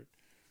they were at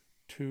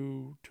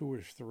 2 or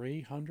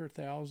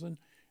 300,000,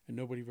 and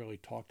nobody really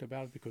talked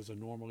about it because the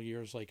normal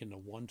year is like in the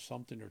 1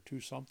 something or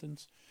 2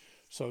 somethings.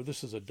 So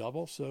this is a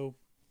double. So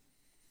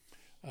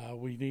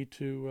we need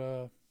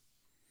to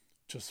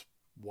just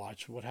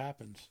watch what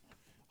happens.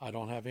 I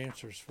don't have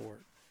answers for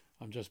it.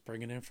 I'm just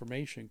bringing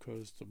information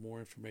because the more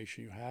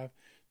information you have,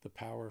 the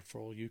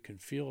powerful you can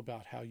feel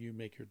about how you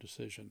make your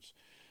decisions.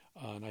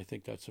 And I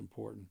think that's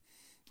important.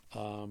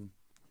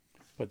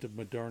 But the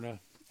Moderna,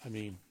 I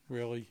mean,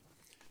 really,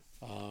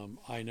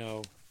 I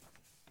know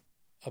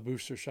a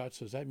booster shot,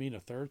 so does that mean a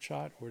third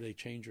shot, or they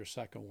change your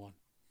second one?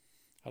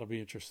 That'll be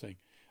interesting.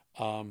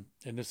 And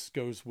this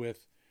goes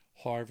with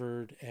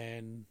Harvard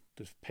and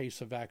the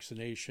pace of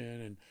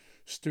vaccination and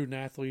student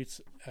athletes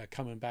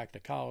coming back to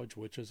college,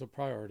 which is a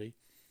priority,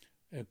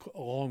 and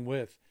along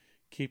with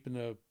keeping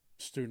the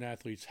student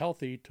athletes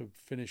healthy to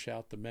finish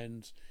out the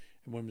men's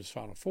and women's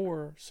Final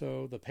Four.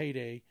 So the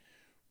payday,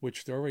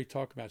 which they're already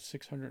talking about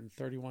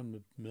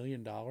 $631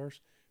 million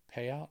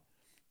payout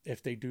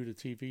if they do the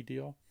TV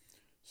deal.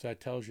 So that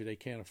tells you they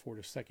can't afford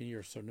a second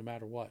year. So no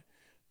matter what,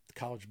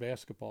 college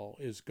basketball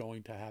is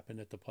going to happen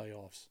at the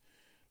playoffs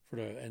for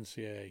the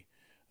NCAA.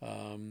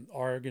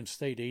 Oregon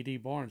State A.D.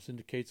 Barnes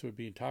indicates it would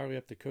be entirely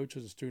up to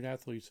coaches and student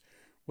athletes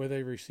whether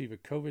they receive a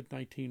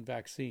COVID-19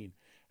 vaccine.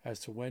 As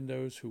to when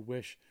those who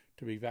wish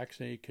to be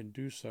vaccinated can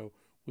do so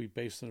will be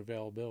based on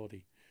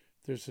availability.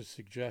 There's a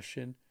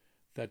suggestion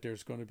that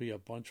there's going to be a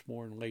bunch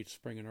more in late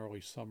spring and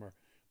early summer.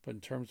 But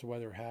in terms of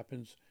whether it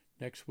happens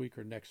next week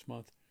or next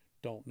month,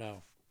 don't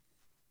know.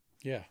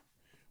 Yeah,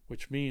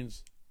 which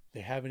means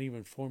they haven't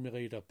even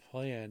formulated a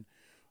plan.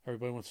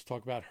 Everybody wants to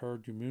talk about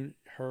herd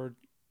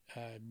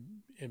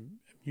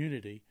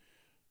immunity.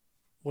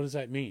 What does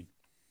that mean?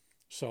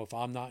 So if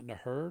I'm not in a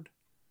herd,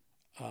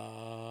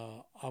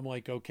 I'm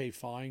like, okay,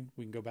 fine,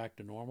 we can go back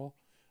to normal.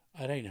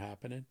 That ain't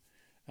happening.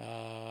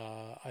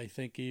 I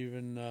think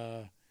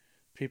even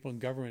people in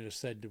government have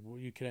said that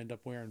you could end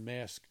up wearing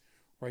masks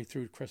right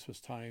through Christmas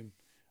time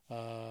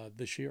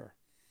this year,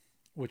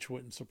 which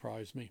wouldn't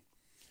surprise me.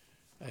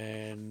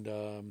 And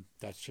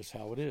that's just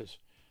how it is.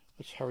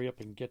 Let's hurry up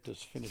and get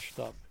this finished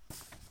up.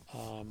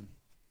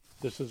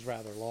 This is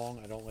rather long.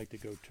 I don't like to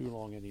go too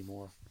long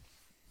anymore.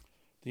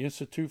 The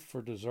Institute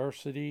for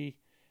Diversity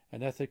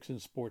and Ethics in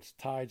Sports,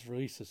 TIDES,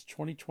 released its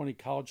 2020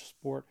 College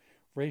Sport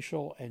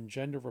Racial and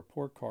Gender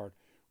Report Card,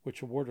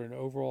 which awarded an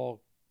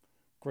overall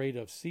grade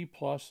of C+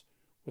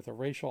 with a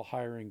racial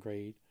hiring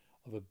grade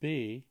of a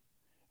B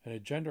and a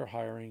gender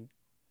hiring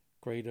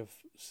grade of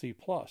C+.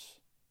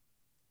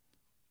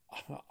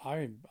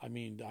 I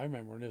mean, I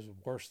remember when it was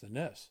worse than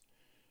this,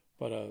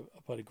 but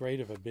a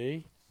grade of a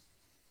B,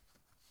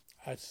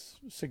 that's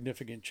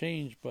significant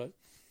change. But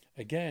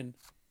again,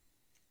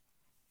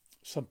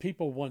 some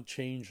people want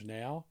change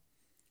now,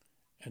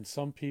 and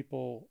some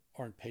people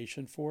aren't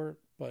patient for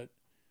it,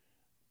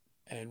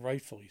 and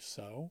rightfully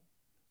so.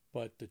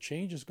 But the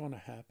change is going to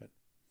happen.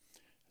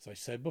 As I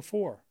said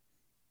before,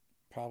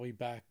 probably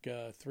back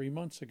 3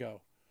 months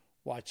ago,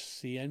 watch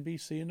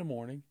CNBC in the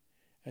morning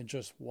and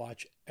just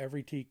watch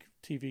every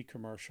TV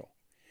commercial.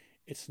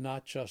 It's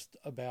not just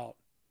about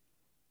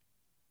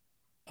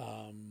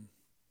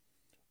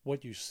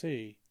what you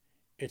see,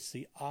 it's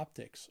the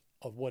optics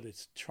of what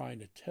it's trying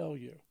to tell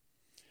you.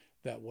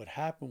 That what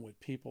happened with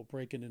people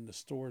breaking into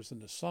stores in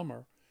the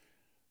summer,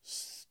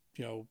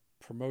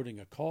 promoting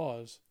a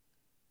cause,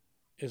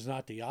 is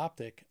not the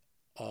optic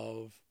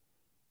of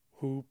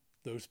who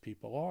those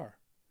people are.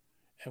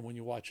 And when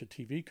you watch the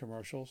TV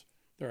commercials,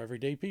 they're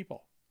everyday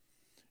people.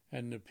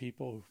 And the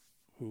people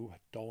who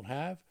don't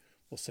have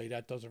will say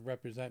that doesn't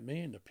represent me,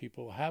 and the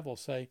people who have will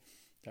say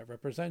that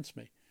represents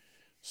me.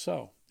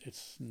 So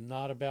it's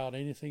not about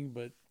anything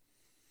but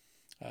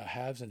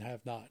haves and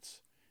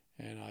have-nots.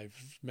 And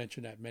I've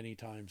mentioned that many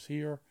times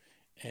here.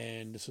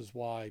 And this is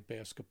why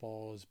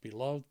basketball is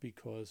beloved,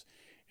 because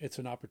it's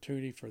an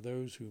opportunity for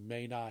those who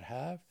may not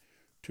have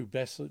to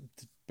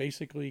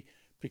basically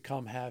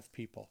become have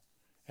people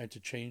and to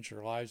change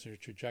their lives, their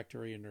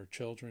trajectory, and their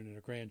children and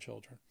their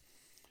grandchildren.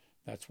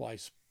 That's why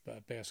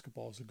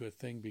basketball is a good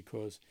thing,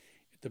 because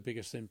the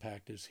biggest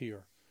impact is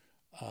here,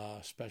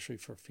 especially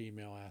for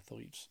female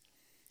athletes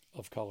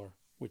of color,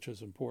 which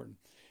is important.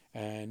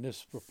 And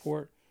this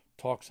report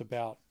talks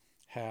about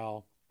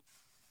how,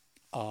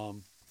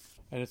 and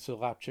it's the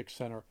Lapchick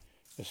Center,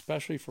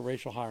 especially for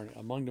racial hiring.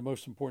 Among the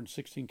most important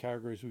 16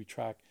 categories we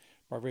tracked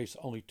by race,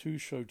 only 2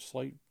 showed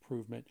slight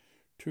improvement,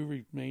 2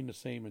 remained the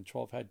same, and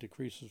 12 had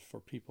decreases for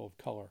people of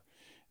color.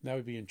 And that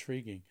would be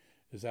intriguing.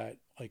 Is that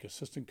like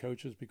assistant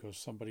coaches because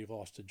somebody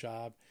lost a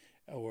job,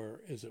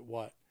 or is it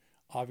what?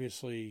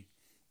 Obviously,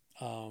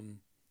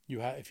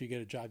 if you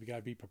get a job, you got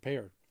to be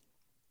prepared.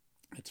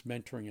 It's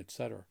mentoring,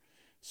 etc.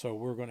 So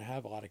we're going to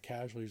have a lot of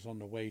casualties on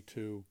the way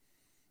to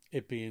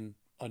it being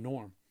a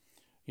norm.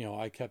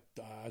 I kept,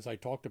 as I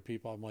talk to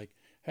people, I'm like,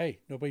 hey,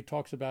 nobody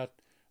talks about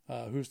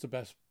who's the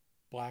best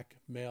black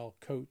male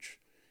coach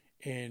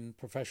in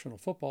professional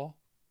football.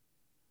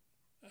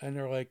 And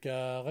they're like,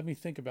 let me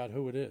think about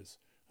who it is.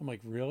 I'm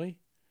like, really?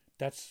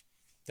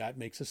 That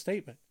makes a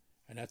statement.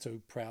 And that's a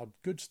proud,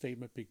 good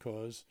statement,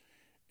 because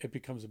it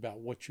becomes about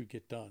what you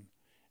get done.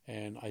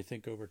 And I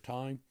think over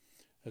time,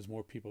 as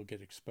more people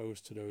get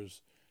exposed to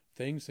those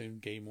things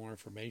and gain more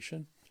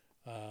information,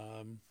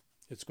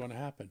 it's going to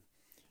happen.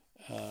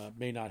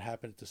 May not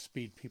happen at the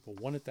speed people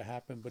want it to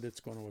happen, but it's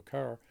going to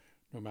occur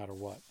no matter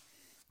what.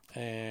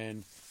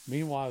 And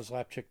meanwhile, as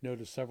Lapchick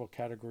noted, several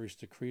categories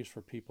decreased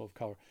for people of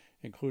color,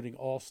 including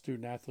all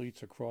student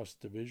athletes across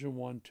Division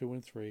I, II,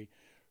 and III,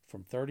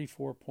 from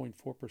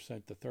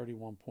 34.4% to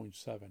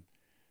 31.7%.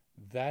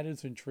 That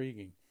is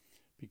intriguing,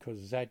 because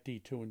is that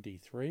D2 and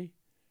D3?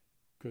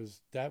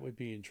 because that would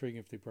be intriguing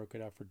if they broke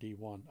it out for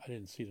D1. I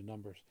didn't see the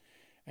numbers.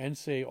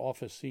 NCAA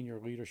office senior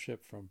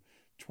leadership from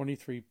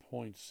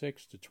 23.6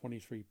 to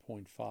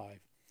 23.5.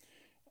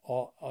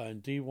 All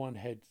and D1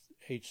 head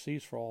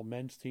HCs for all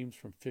men's teams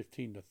from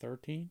 15 to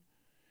 13.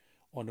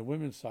 On the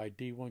women's side,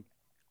 D1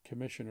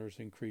 commissioners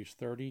increased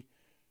 30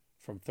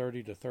 to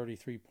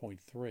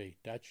 33.3.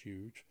 That's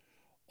huge.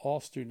 All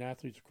student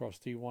athletes across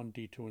D1,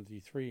 D2, and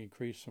D3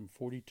 increased from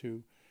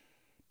 42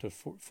 to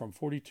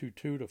 42.2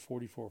 to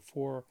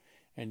 44.4,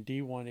 and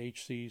D1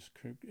 HCs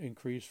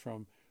increased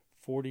from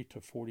 40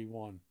 to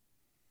 41.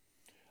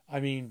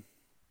 I mean,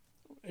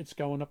 it's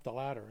going up the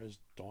ladder, as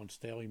Dawn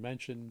Staley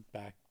mentioned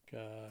back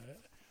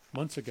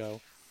months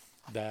ago,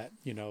 that,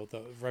 you know,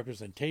 the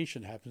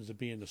representation happens to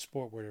be in the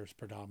sport where there's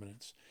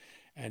predominance.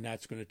 And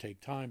that's going to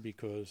take time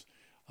because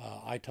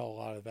I tell a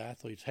lot of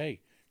athletes, hey,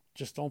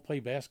 just don't play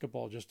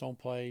basketball, just don't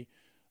play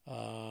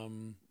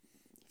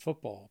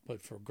football.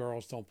 But for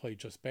girls, don't play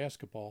just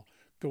basketball.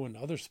 Go into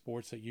other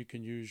sports that you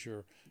can use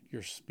your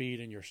speed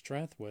and your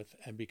strength with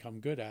and become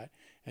good at.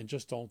 And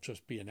just don't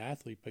just be an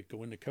athlete, but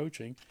go into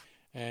coaching.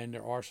 And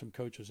there are some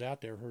coaches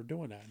out there who are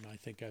doing that. And I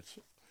think that's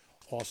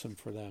awesome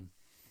for them.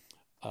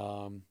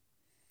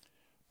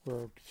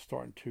 We're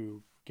starting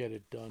to get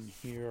it done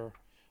here.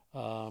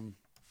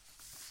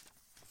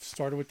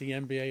 Started with the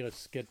NBA.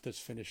 Let's get this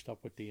finished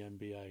up with the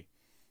NBA.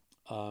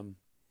 The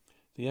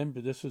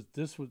NBA.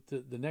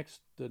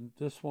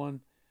 This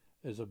one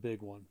is a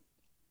big one.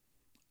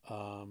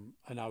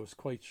 And I was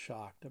quite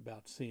shocked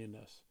about seeing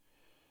this.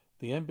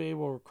 The NBA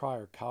will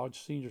require college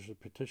seniors to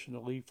petition the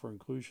league for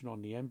inclusion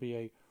on the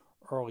NBA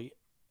early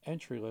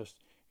entry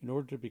list in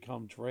order to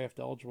become draft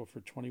eligible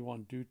for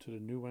 21 due to the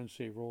new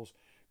NCAA rules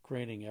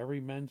granting every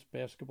men's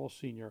basketball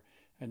senior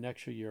an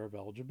extra year of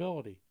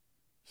eligibility.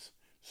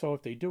 So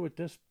if they do it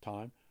this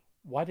time,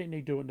 why didn't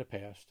they do it in the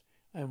past?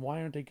 And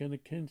why aren't they going to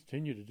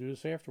continue to do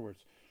this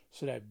afterwards?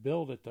 So that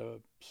bill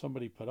that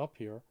somebody put up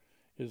here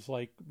is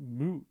like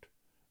moot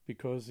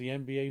because the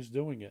NBA is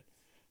doing it.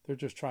 They're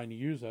just trying to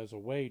use it as a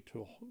way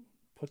to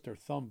put their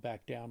thumb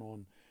back down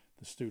on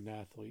the student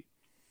athlete.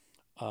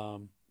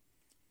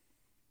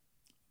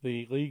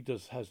 The league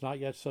has not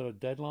yet set a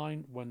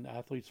deadline when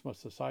athletes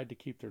must decide to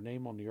keep their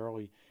name on the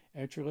early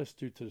entry list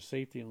due to the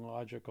safety and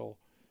logistical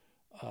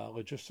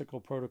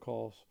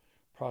protocols.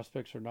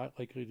 Prospects are not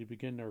likely to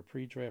begin their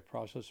pre-draft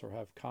process or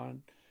have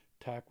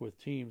contact with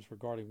teams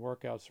regarding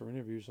workouts or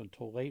interviews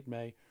until late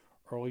May,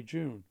 early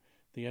June.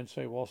 The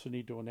NCAA will also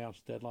need to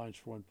announce deadlines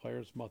for when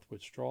players must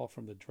withdraw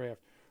from the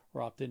draft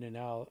or opt in and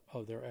out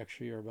of their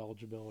extra year of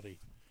eligibility.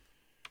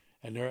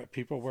 And there are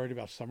people worried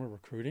about summer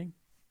recruiting.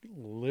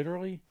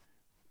 Literally,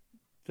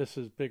 this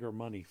is bigger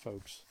money,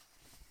 folks.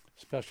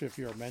 Especially if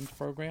you're a men's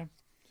program.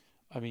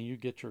 I mean, you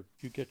get your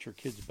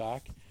kids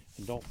back,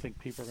 and don't think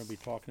people are going to be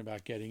talking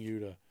about getting you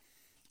to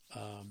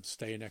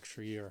stay an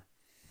extra year.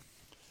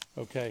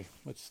 Okay,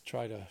 let's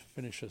try to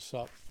finish this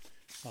up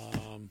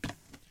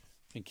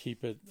and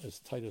keep it as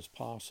tight as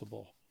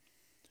possible.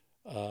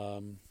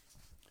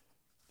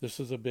 This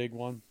is a big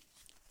one.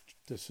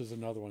 This is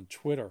another one.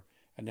 Twitter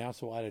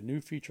announced it will add a new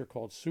feature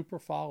called Super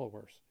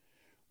Followers,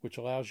 which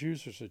allows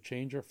users to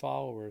change their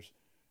followers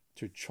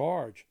to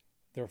charge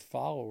their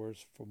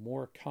followers for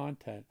more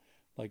content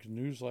like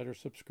newsletter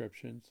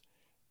subscriptions,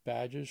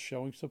 badges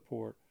showing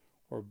support,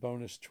 or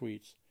bonus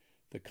tweets.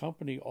 The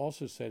company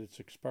also said it's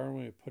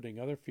experimenting with putting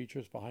other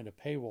features behind a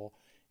paywall,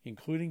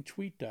 including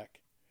TweetDeck,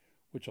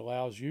 which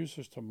allows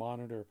users to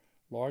monitor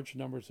large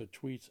numbers of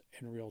tweets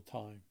in real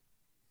time.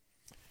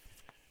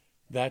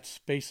 That's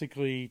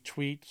basically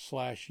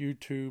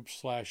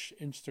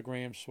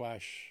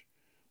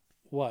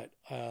tweet/YouTube/Instagram/what?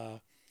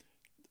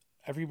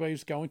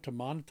 Everybody's going to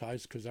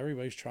monetize because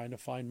everybody's trying to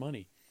find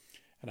money.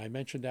 And I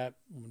mentioned that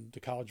the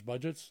college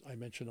budgets. I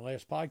mentioned in the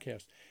last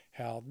podcast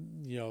how,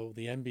 you know,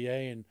 the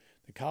NBA and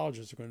the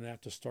colleges are going to have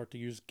to start to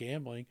use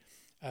gambling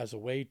as a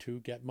way to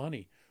get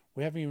money.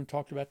 We haven't even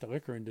talked about the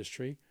liquor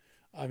industry.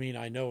 I mean,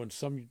 I know in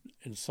some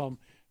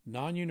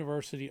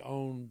non-university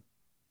owned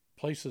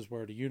places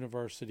where the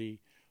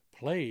university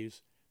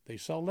plays, they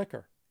sell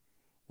liquor.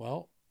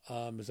 Well,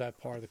 is that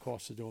part of the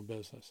cost of doing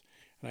business?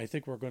 And I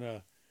think we're going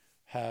to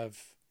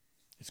have,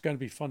 it's going to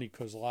be funny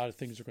because a lot of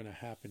things are going to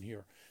happen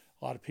here.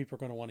 A lot of people are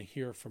going to want to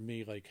hear from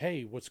me like,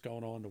 hey, what's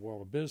going on in the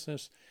world of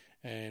business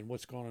and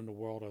what's going on in the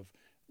world of,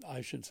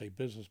 I shouldn't say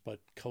business,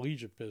 but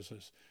collegiate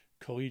business,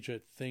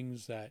 collegiate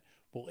things that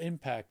will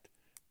impact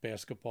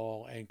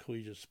basketball and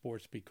collegiate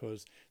sports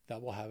because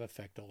that will have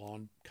effect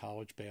on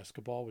college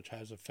basketball, which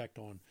has effect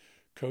on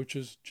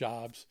coaches,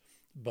 jobs,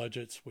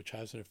 budgets, which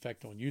has an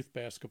effect on youth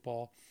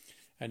basketball,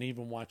 and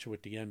even watch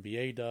what the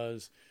NBA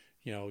does,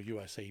 you know,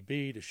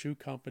 USAB, the shoe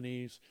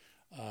companies,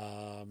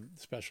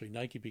 especially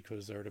Nike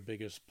because they're the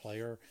biggest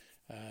player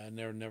and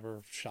they're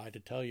never shy to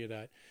tell you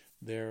that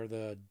they're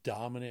the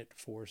dominant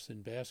force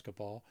in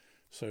basketball.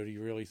 So do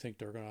you really think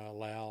they're going to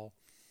allow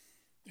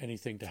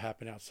anything to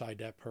happen outside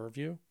that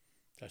purview?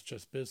 That's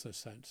just business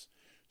sense.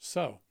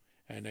 So,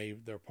 and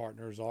their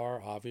partners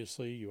are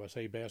obviously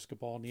USA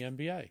Basketball and the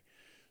NBA.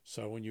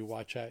 So when you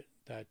watch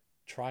that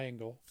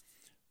triangle,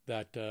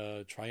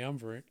 that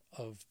triumvirate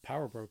of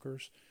power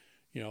brokers,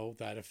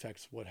 that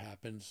affects what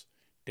happens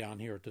down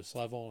here at this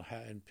level,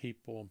 and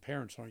people and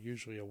parents aren't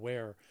usually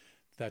aware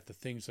that the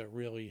things that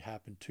really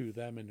happen to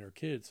them and their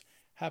kids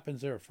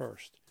happens there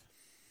first,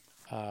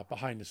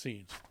 behind the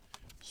scenes.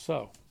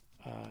 So,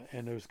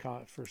 and those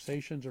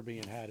conversations are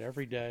being had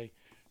every day,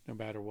 no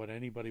matter what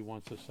anybody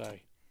wants to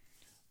say.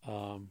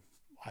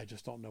 I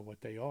just don't know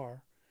what they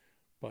are,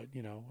 but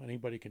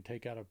anybody can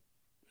take out a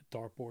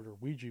dartboard or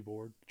Ouija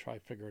board, try to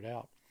figure it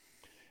out.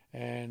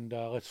 And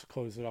let's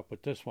close it up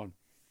with this one.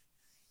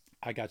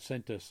 I got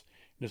sent this.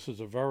 This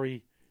is a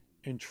very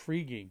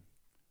intriguing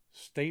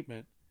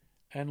statement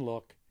and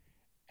look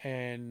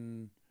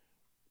and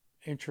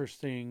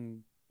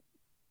interesting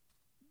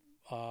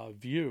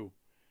view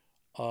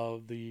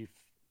of the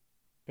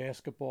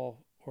basketball,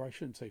 or I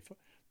shouldn't say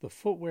the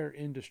footwear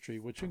industry,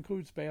 which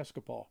includes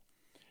basketball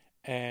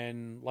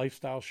and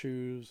lifestyle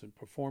shoes and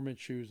performance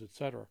shoes,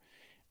 etc.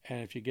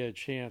 And if you get a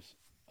chance,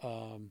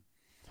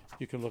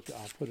 you can look.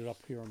 I'll put it up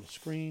here on the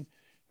screen.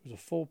 It was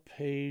a full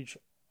page,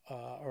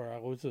 or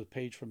it was a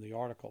page from the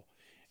article,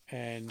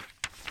 and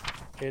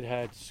it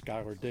had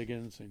Skylar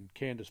Diggins and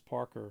Candace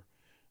Parker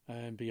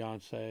and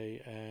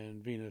Beyonce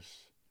and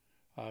Venus,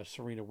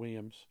 Serena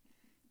Williams,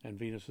 and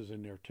Venus is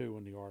in there too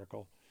in the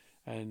article.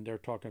 And they're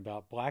talking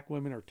about black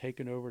women are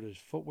taking over this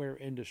footwear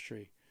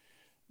industry.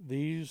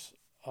 These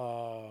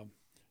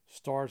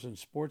stars in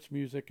sports,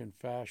 music, and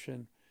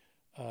fashion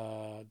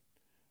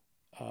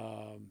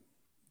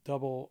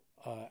double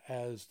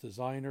as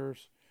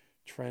designers,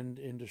 trend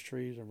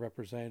industries, and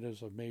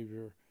representatives of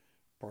major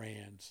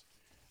brands.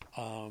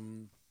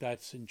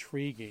 That's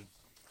intriguing.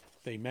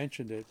 They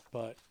mentioned it,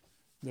 but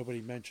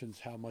nobody mentions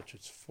how much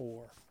it's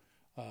for.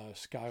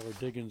 Skylar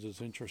Diggins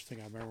is interesting.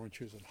 I remember when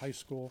she was in high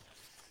school,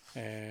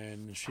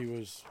 and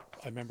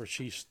I remember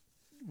she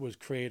was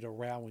created a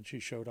row when she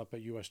showed up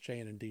at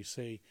USJ in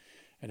DC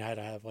and had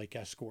to have like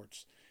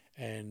escorts.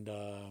 And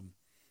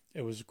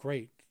it was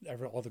great.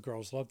 All the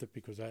girls loved it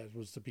because that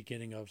was the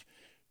beginning of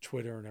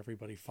Twitter and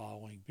everybody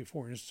following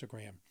before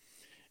Instagram.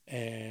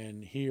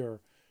 And here,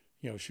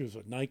 she was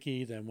with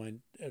Nike. Then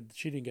when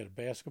she didn't get a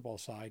basketball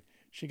side,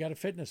 she got a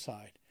fitness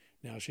side.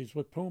 Now she's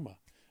with Puma.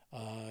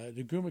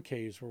 The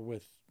Gumakays were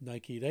with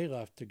Nike. They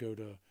left to go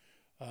to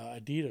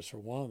Adidas, or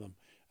one of them.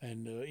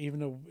 And even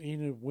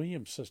the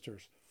Williams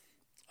sisters.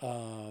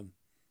 I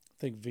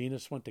think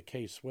Venus went to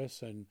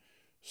K-Swiss, and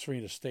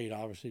Serena stayed,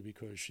 obviously,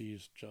 because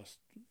she's just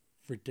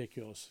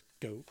ridiculous,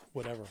 goat,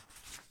 whatever.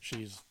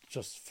 She's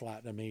just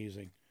flat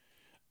amazing.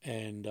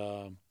 And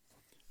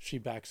she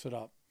backs it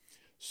up.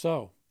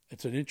 So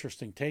it's an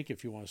interesting take.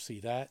 If you want to see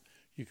that,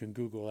 you can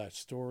Google that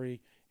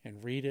story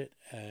and read it.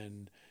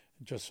 And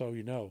just so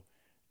you know,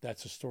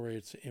 that's a story.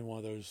 It's in one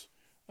of those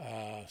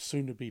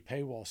soon-to-be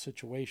paywall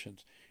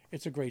situations.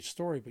 It's a great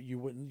story, but you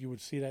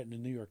would see that in the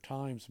New York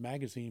Times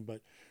magazine,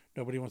 but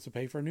nobody wants to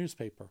pay for a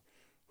newspaper.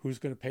 Who's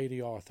going to pay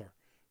the author?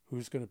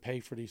 Who's going to pay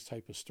for these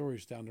type of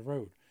stories down the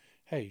road?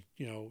 Hey,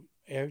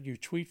 you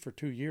tweet for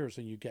 2 years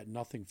and you get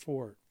nothing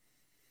for it.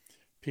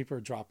 People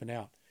are dropping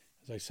out.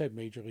 As I said,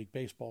 Major League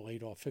Baseball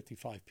laid off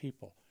 55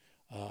 people.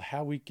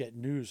 How we get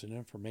news and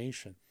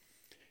information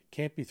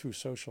can't be through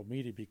social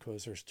media,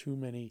 because there's too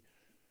many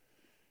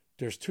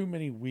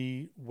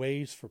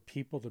ways for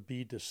people to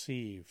be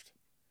deceived.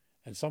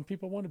 And some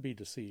people want to be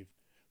deceived.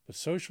 But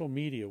social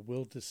media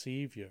will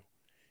deceive you.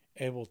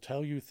 It will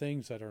tell you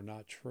things that are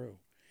not true.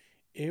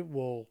 It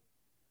will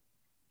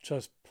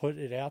just put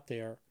it out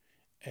there,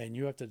 and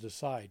you have to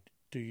decide,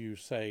 do you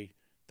say,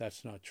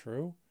 that's not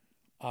true,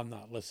 I'm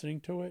not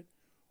listening to it?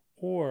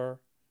 Or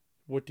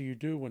what do you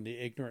do when the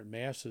ignorant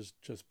masses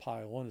just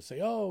pile on and say,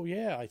 oh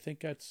yeah, I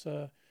think that's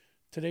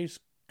today's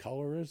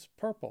color is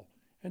purple,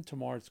 and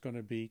tomorrow it's going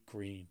to be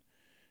green.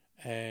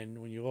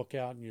 And when you look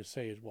out and you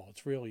say, well,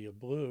 it's really a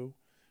blue,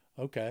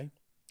 okay,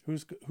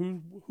 who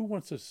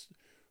wants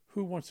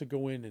to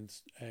go in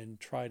and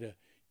try to,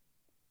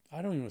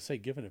 I don't even want to say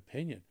give an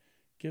opinion,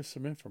 give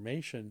some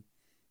information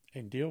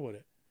and deal with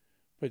it.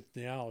 But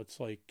now it's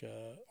like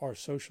our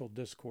social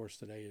discourse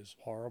today is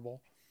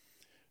horrible.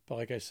 But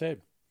like I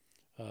said,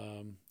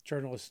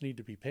 journalists need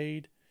to be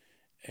paid,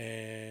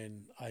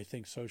 and I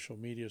think social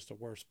media is the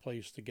worst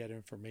place to get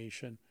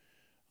information,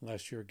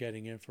 unless you're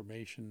getting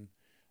information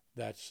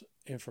that's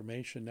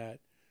information that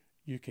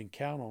you can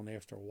count on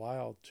after a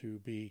while to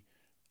be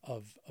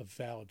of a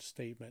valid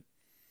statement,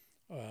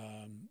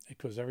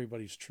 because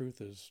everybody's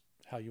truth is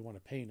how you want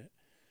to paint it.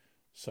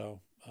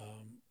 So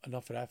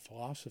enough of that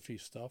philosophy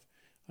stuff.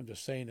 I'm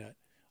just saying that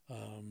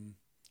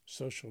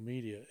social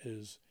media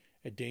is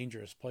a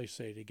dangerous place,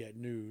 say, to get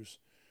news.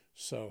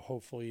 So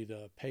hopefully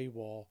the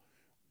paywall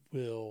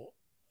will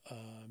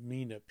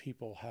mean that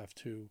people have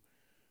to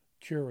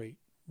curate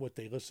what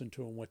they listen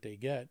to and what they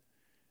get.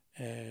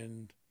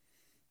 And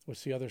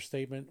what's the other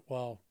statement?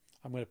 Well,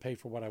 I'm going to pay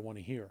for what I want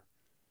to hear.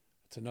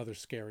 It's another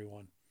scary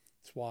one.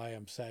 It's why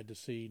I'm sad to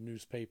see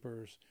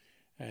newspapers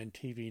and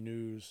TV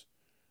news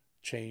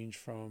change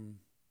from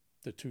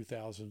the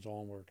 2000s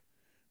onward.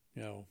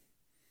 You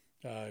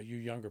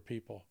younger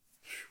people,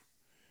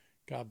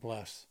 God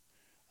bless.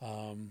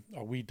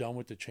 Are we done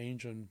with the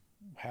change in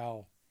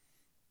how,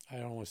 I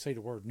don't want to say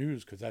the word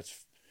news because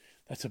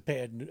that's a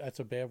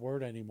bad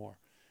word anymore.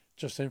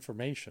 Just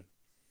information.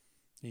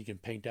 You can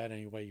paint that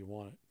any way you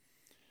want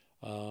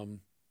it.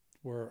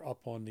 We're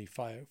up on the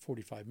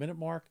 45-minute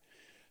mark.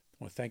 I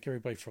want to thank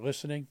everybody for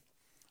listening.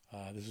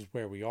 This is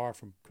where we are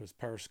because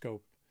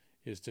Periscope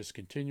is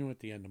discontinuing at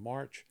the end of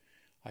March.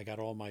 I got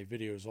all my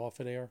videos off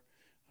of there,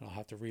 and I'll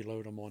have to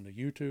reload them on the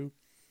YouTube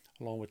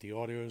along with the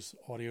audios.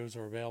 Audios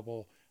are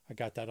available. I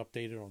got that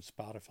updated on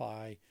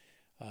Spotify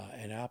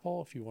and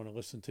Apple if you want to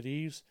listen to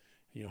these.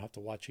 You don't have to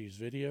watch these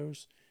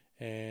videos.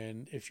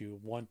 And if you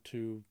want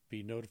to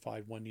be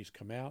notified when these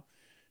come out,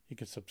 you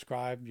can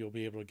subscribe. You'll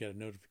be able to get a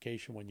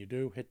notification when you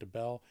do. Hit the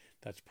bell.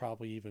 That's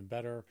probably even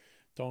better.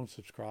 Don't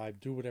subscribe.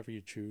 Do whatever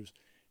you choose.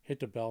 Hit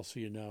the bell so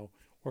you know.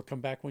 Or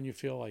come back when you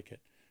feel like it.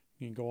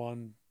 You can go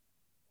on,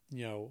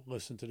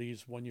 listen to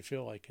these when you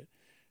feel like it.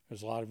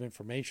 There's a lot of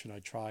information. I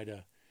try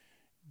to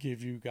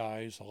give you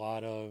guys a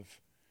lot of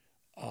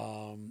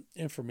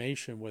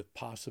information with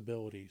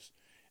possibilities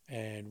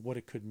and what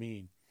it could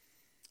mean.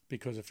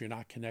 Because if you're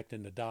not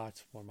connecting the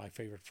dots, one of my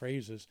favorite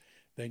phrases,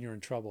 then you're in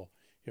trouble.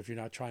 If you're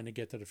not trying to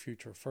get to the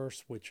future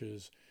first, which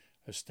is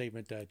a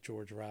statement that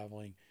George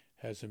Raveling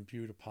has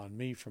imbued upon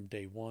me from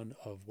day one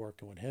of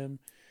working with him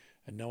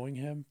and knowing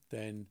him,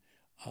 then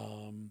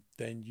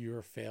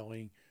you're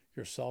failing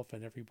yourself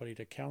and everybody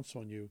that counts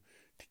on you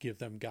to give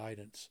them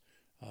guidance.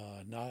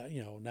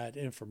 Not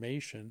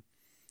information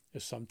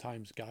is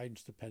sometimes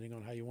guidance depending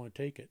on how you want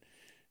to take it.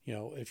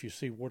 If you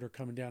see water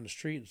coming down the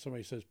street and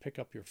somebody says, pick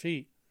up your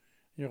feet,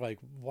 you're like,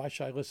 why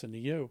should I listen to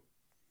you?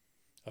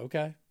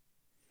 Okay.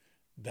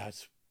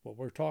 That's what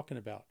we're talking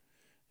about.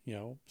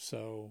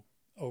 So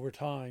over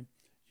time,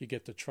 you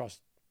get to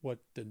trust what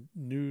the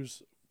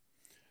news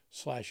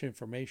 /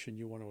 information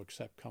you want to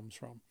accept comes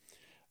from.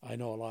 I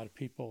know a lot of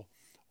people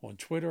on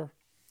Twitter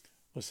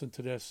listen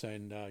to this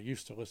and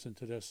used to listen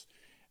to this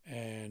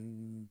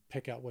and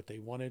pick out what they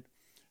wanted,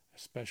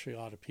 especially a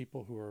lot of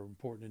people who are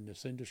important in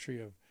this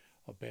industry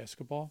of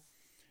basketball.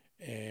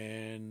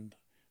 And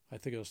I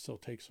think it'll still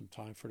take some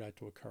time for that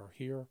to occur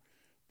here,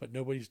 but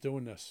nobody's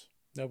doing this.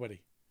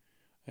 Nobody.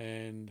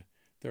 And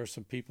there are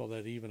some people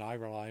that even I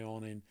rely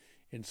on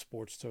in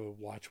sports to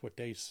watch what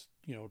they,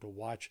 to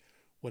watch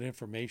what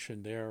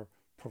information they're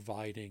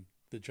providing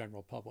the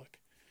general public,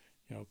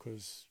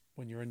 because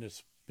when you're in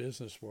this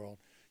business world,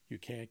 you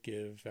can't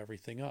give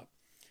everything up.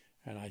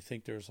 And I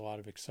think there's a lot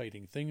of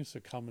exciting things to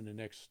come in the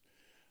next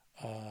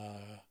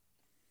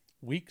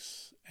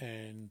weeks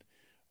and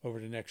over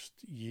the next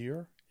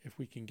year, if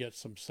we can get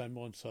some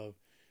semblance of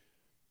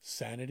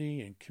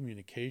sanity and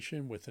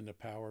communication within the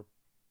power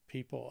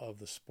people of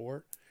the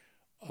sport.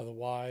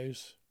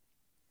 Otherwise,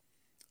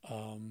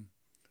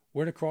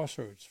 we're at a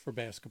crossroads for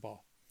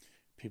basketball.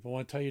 People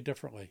want to tell you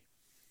differently.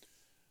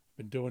 I've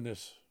been doing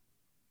this,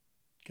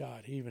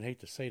 God, I even hate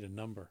to say the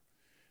number,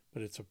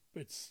 but it's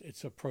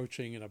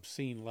approaching an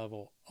obscene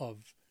level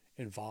of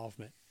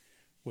involvement,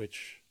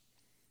 which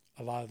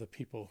a lot of the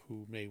people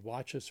who may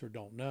watch us or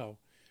don't know,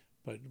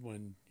 but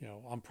when,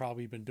 I'm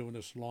probably been doing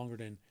this longer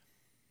than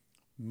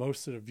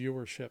most of the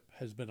viewership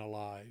has been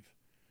alive.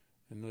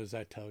 And what does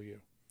that tell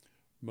you?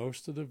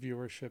 Most of the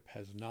viewership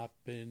has not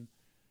been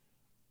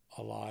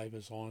alive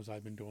as long as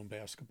I've been doing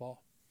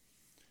basketball.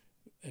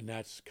 And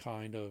that's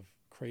kind of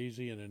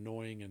crazy and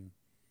annoying and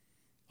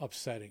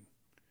upsetting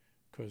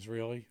because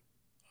really,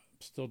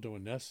 I'm still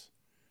doing this.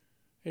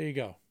 There you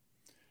go.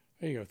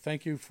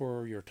 Thank you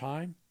for your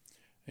time.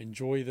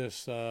 Enjoy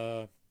this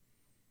podcast.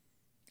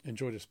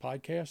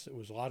 It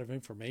was a lot of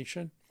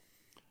information.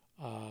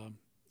 I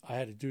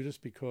had to do this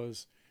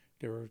because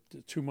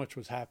too much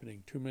was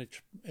happening, too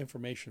much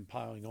information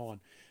piling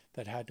on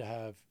that had to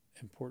have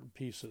important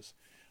pieces.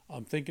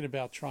 I'm thinking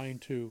about trying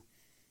to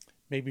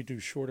maybe do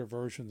shorter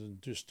versions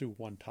and just do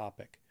one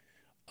topic.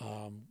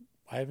 I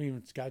haven't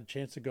even got a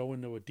chance to go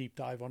into a deep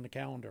dive on the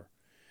calendar.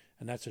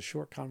 And that's a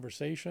short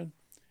conversation,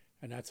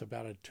 and that's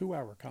about a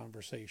 2-hour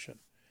conversation.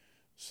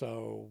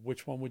 So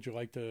which one would you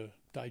like to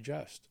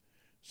digest?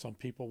 Some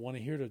people want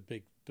to hear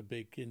the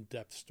big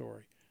in-depth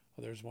story.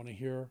 Others want to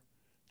hear,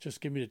 just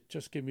give me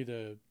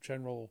the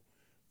general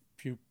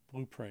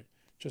blueprint.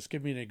 Just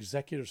give me an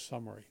executive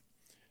summary.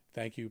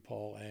 Thank you,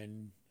 Paul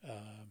and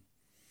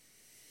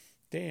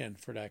Dan,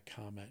 for that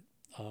comment.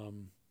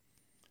 An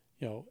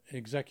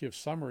executive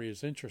summary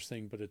is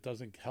interesting, but it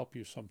doesn't help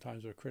you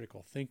sometimes with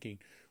critical thinking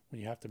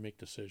when you have to make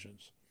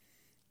decisions.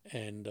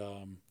 And,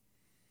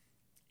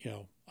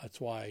 that's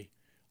why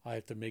I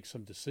have to make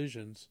some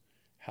decisions,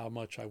 how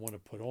much I want to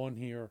put on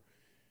here.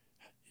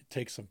 It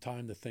takes some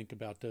time to think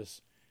about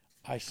this.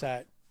 I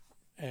sat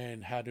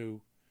and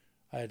I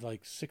had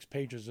like 6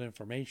 pages of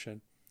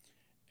information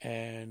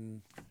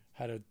and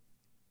had to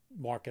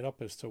mark it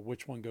up as to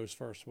which one goes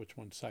first, which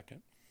one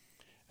second,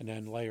 and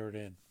then layer it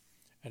in.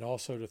 And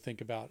also to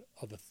think about,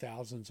 of the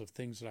thousands of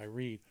things that I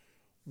read,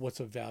 what's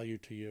of value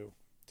to you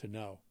to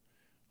know.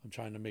 I'm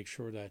trying to make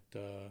sure that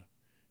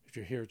if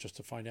you're here just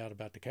to find out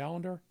about the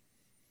calendar,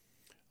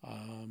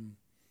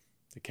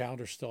 the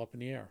calendar's still up in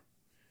the air.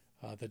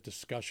 The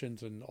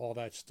discussions and all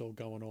that's still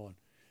going on.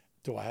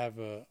 Do I have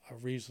a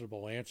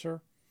reasonable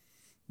answer?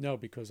 No,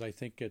 because I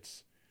think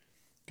it's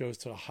goes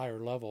to the higher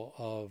level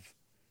of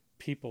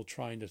people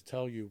trying to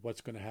tell you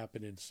what's going to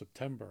happen in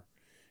September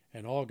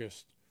and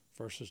August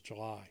versus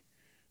July.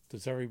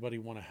 Does everybody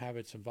want to have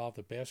it involved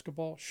with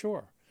basketball?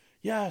 Sure.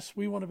 Yes,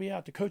 we want to be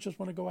out. The coaches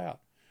want to go out.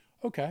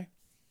 Okay.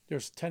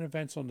 There's 10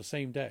 events on the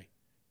same day.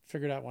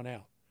 Figure that one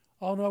out.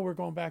 Oh, no, we're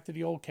going back to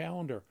the old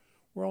calendar.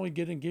 We're only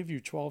going to give you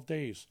 12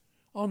 days.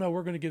 Oh, no,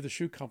 we're going to give the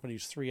shoe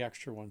companies 3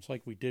 extra ones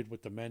like we did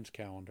with the men's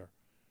calendar.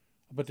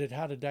 But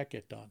how did that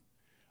get done?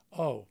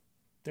 Oh,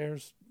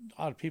 there's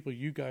a lot of people,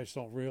 you guys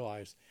don't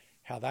realize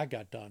how that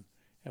got done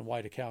and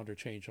why the calendar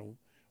changed. And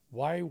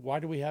why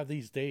do we have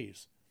these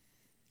days?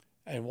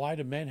 And why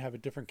do men have a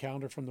different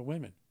calendar from the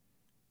women?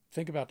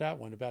 Think about that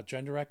one, about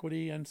gender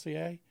equity,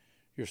 NCA.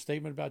 Your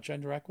statement about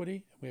gender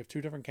equity, we have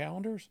 2 different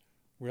calendars?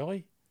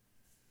 Really?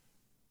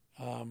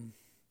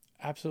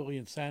 Absolutely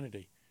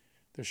insanity.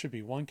 There should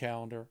be one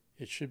calendar.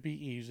 It should be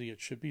easy.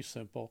 It should be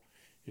simple.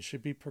 It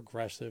should be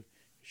progressive.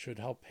 It should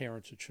help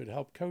parents. It should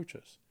help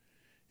coaches.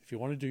 If you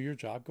want to do your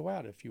job, go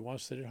out. If you want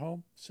to sit at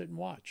home, sit and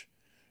watch.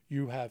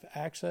 You have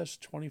access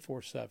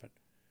 24/7.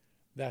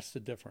 That's the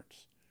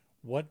difference.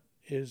 What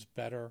is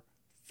better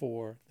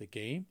for the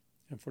game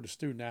and for the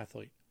student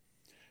athlete?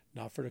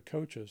 Not for the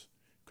coaches.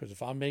 Because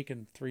if I'm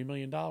making $3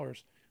 million,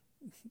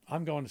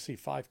 I'm going to see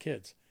 5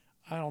 kids.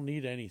 I don't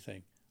need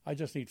anything. I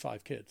just need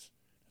 5 kids.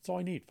 That's all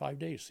I need. 5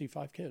 days, see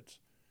 5 kids.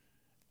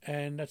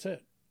 And that's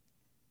it.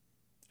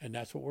 And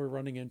that's what we're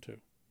running into.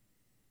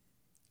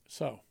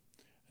 So,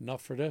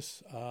 enough for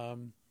this.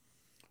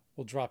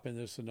 We'll drop in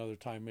this another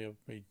time.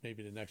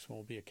 Maybe the next one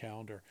will be a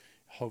calendar.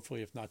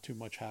 Hopefully, if not too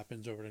much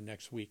happens over the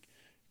next week,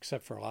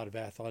 except for a lot of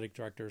athletic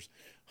directors.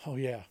 Oh,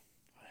 yeah.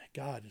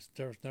 God,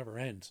 it never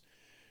ends.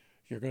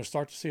 You're going to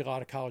start to see a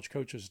lot of college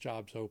coaches'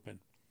 jobs open.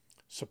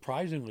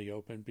 Surprisingly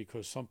open,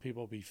 because some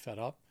people will be fed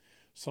up.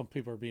 Some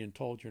people are being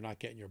told you're not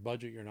getting your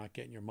budget, you're not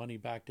getting your money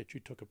back that you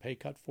took a pay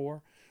cut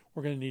for.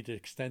 We're going to need to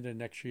extend it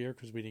next year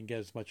because we didn't get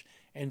as much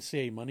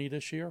NCAA money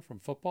this year from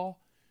football.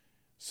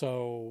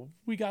 So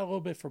we got a little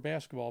bit for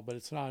basketball, but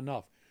it's not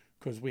enough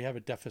because we have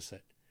a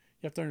deficit.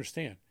 You have to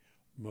understand,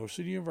 most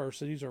of the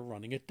universities are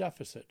running at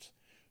deficits.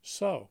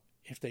 So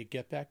if they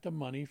get back the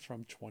money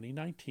from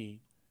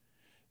 2019,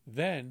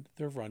 then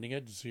they're running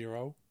at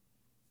zero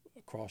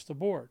across the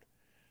board.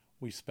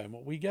 We spend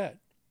what we get.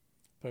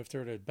 But if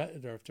they're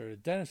at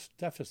a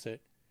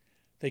deficit,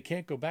 they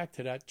can't go back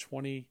to that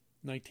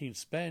 2019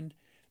 spend.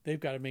 They've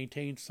got to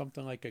maintain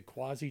something like a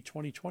quasi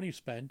 2020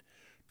 spend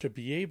to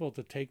be able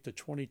to take the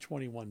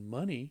 2021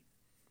 money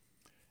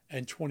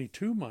and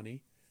 22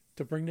 money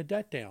to bring the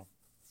debt down.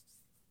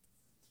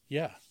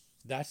 Yeah,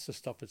 that's the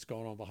stuff that's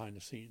going on behind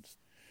the scenes.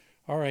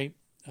 All right.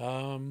 This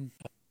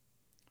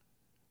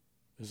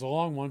is a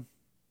long one.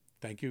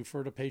 Thank you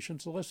for the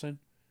patience to listen.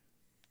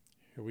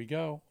 Here we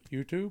go.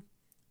 YouTube,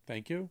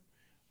 thank you.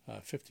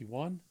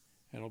 51,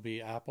 and it'll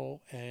be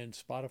Apple and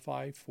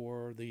Spotify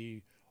for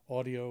the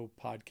audio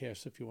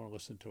podcast if you want to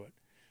listen to it.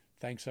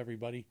 Thanks,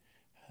 everybody.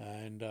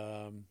 And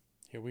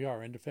here we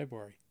are, end of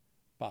February.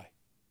 Bye.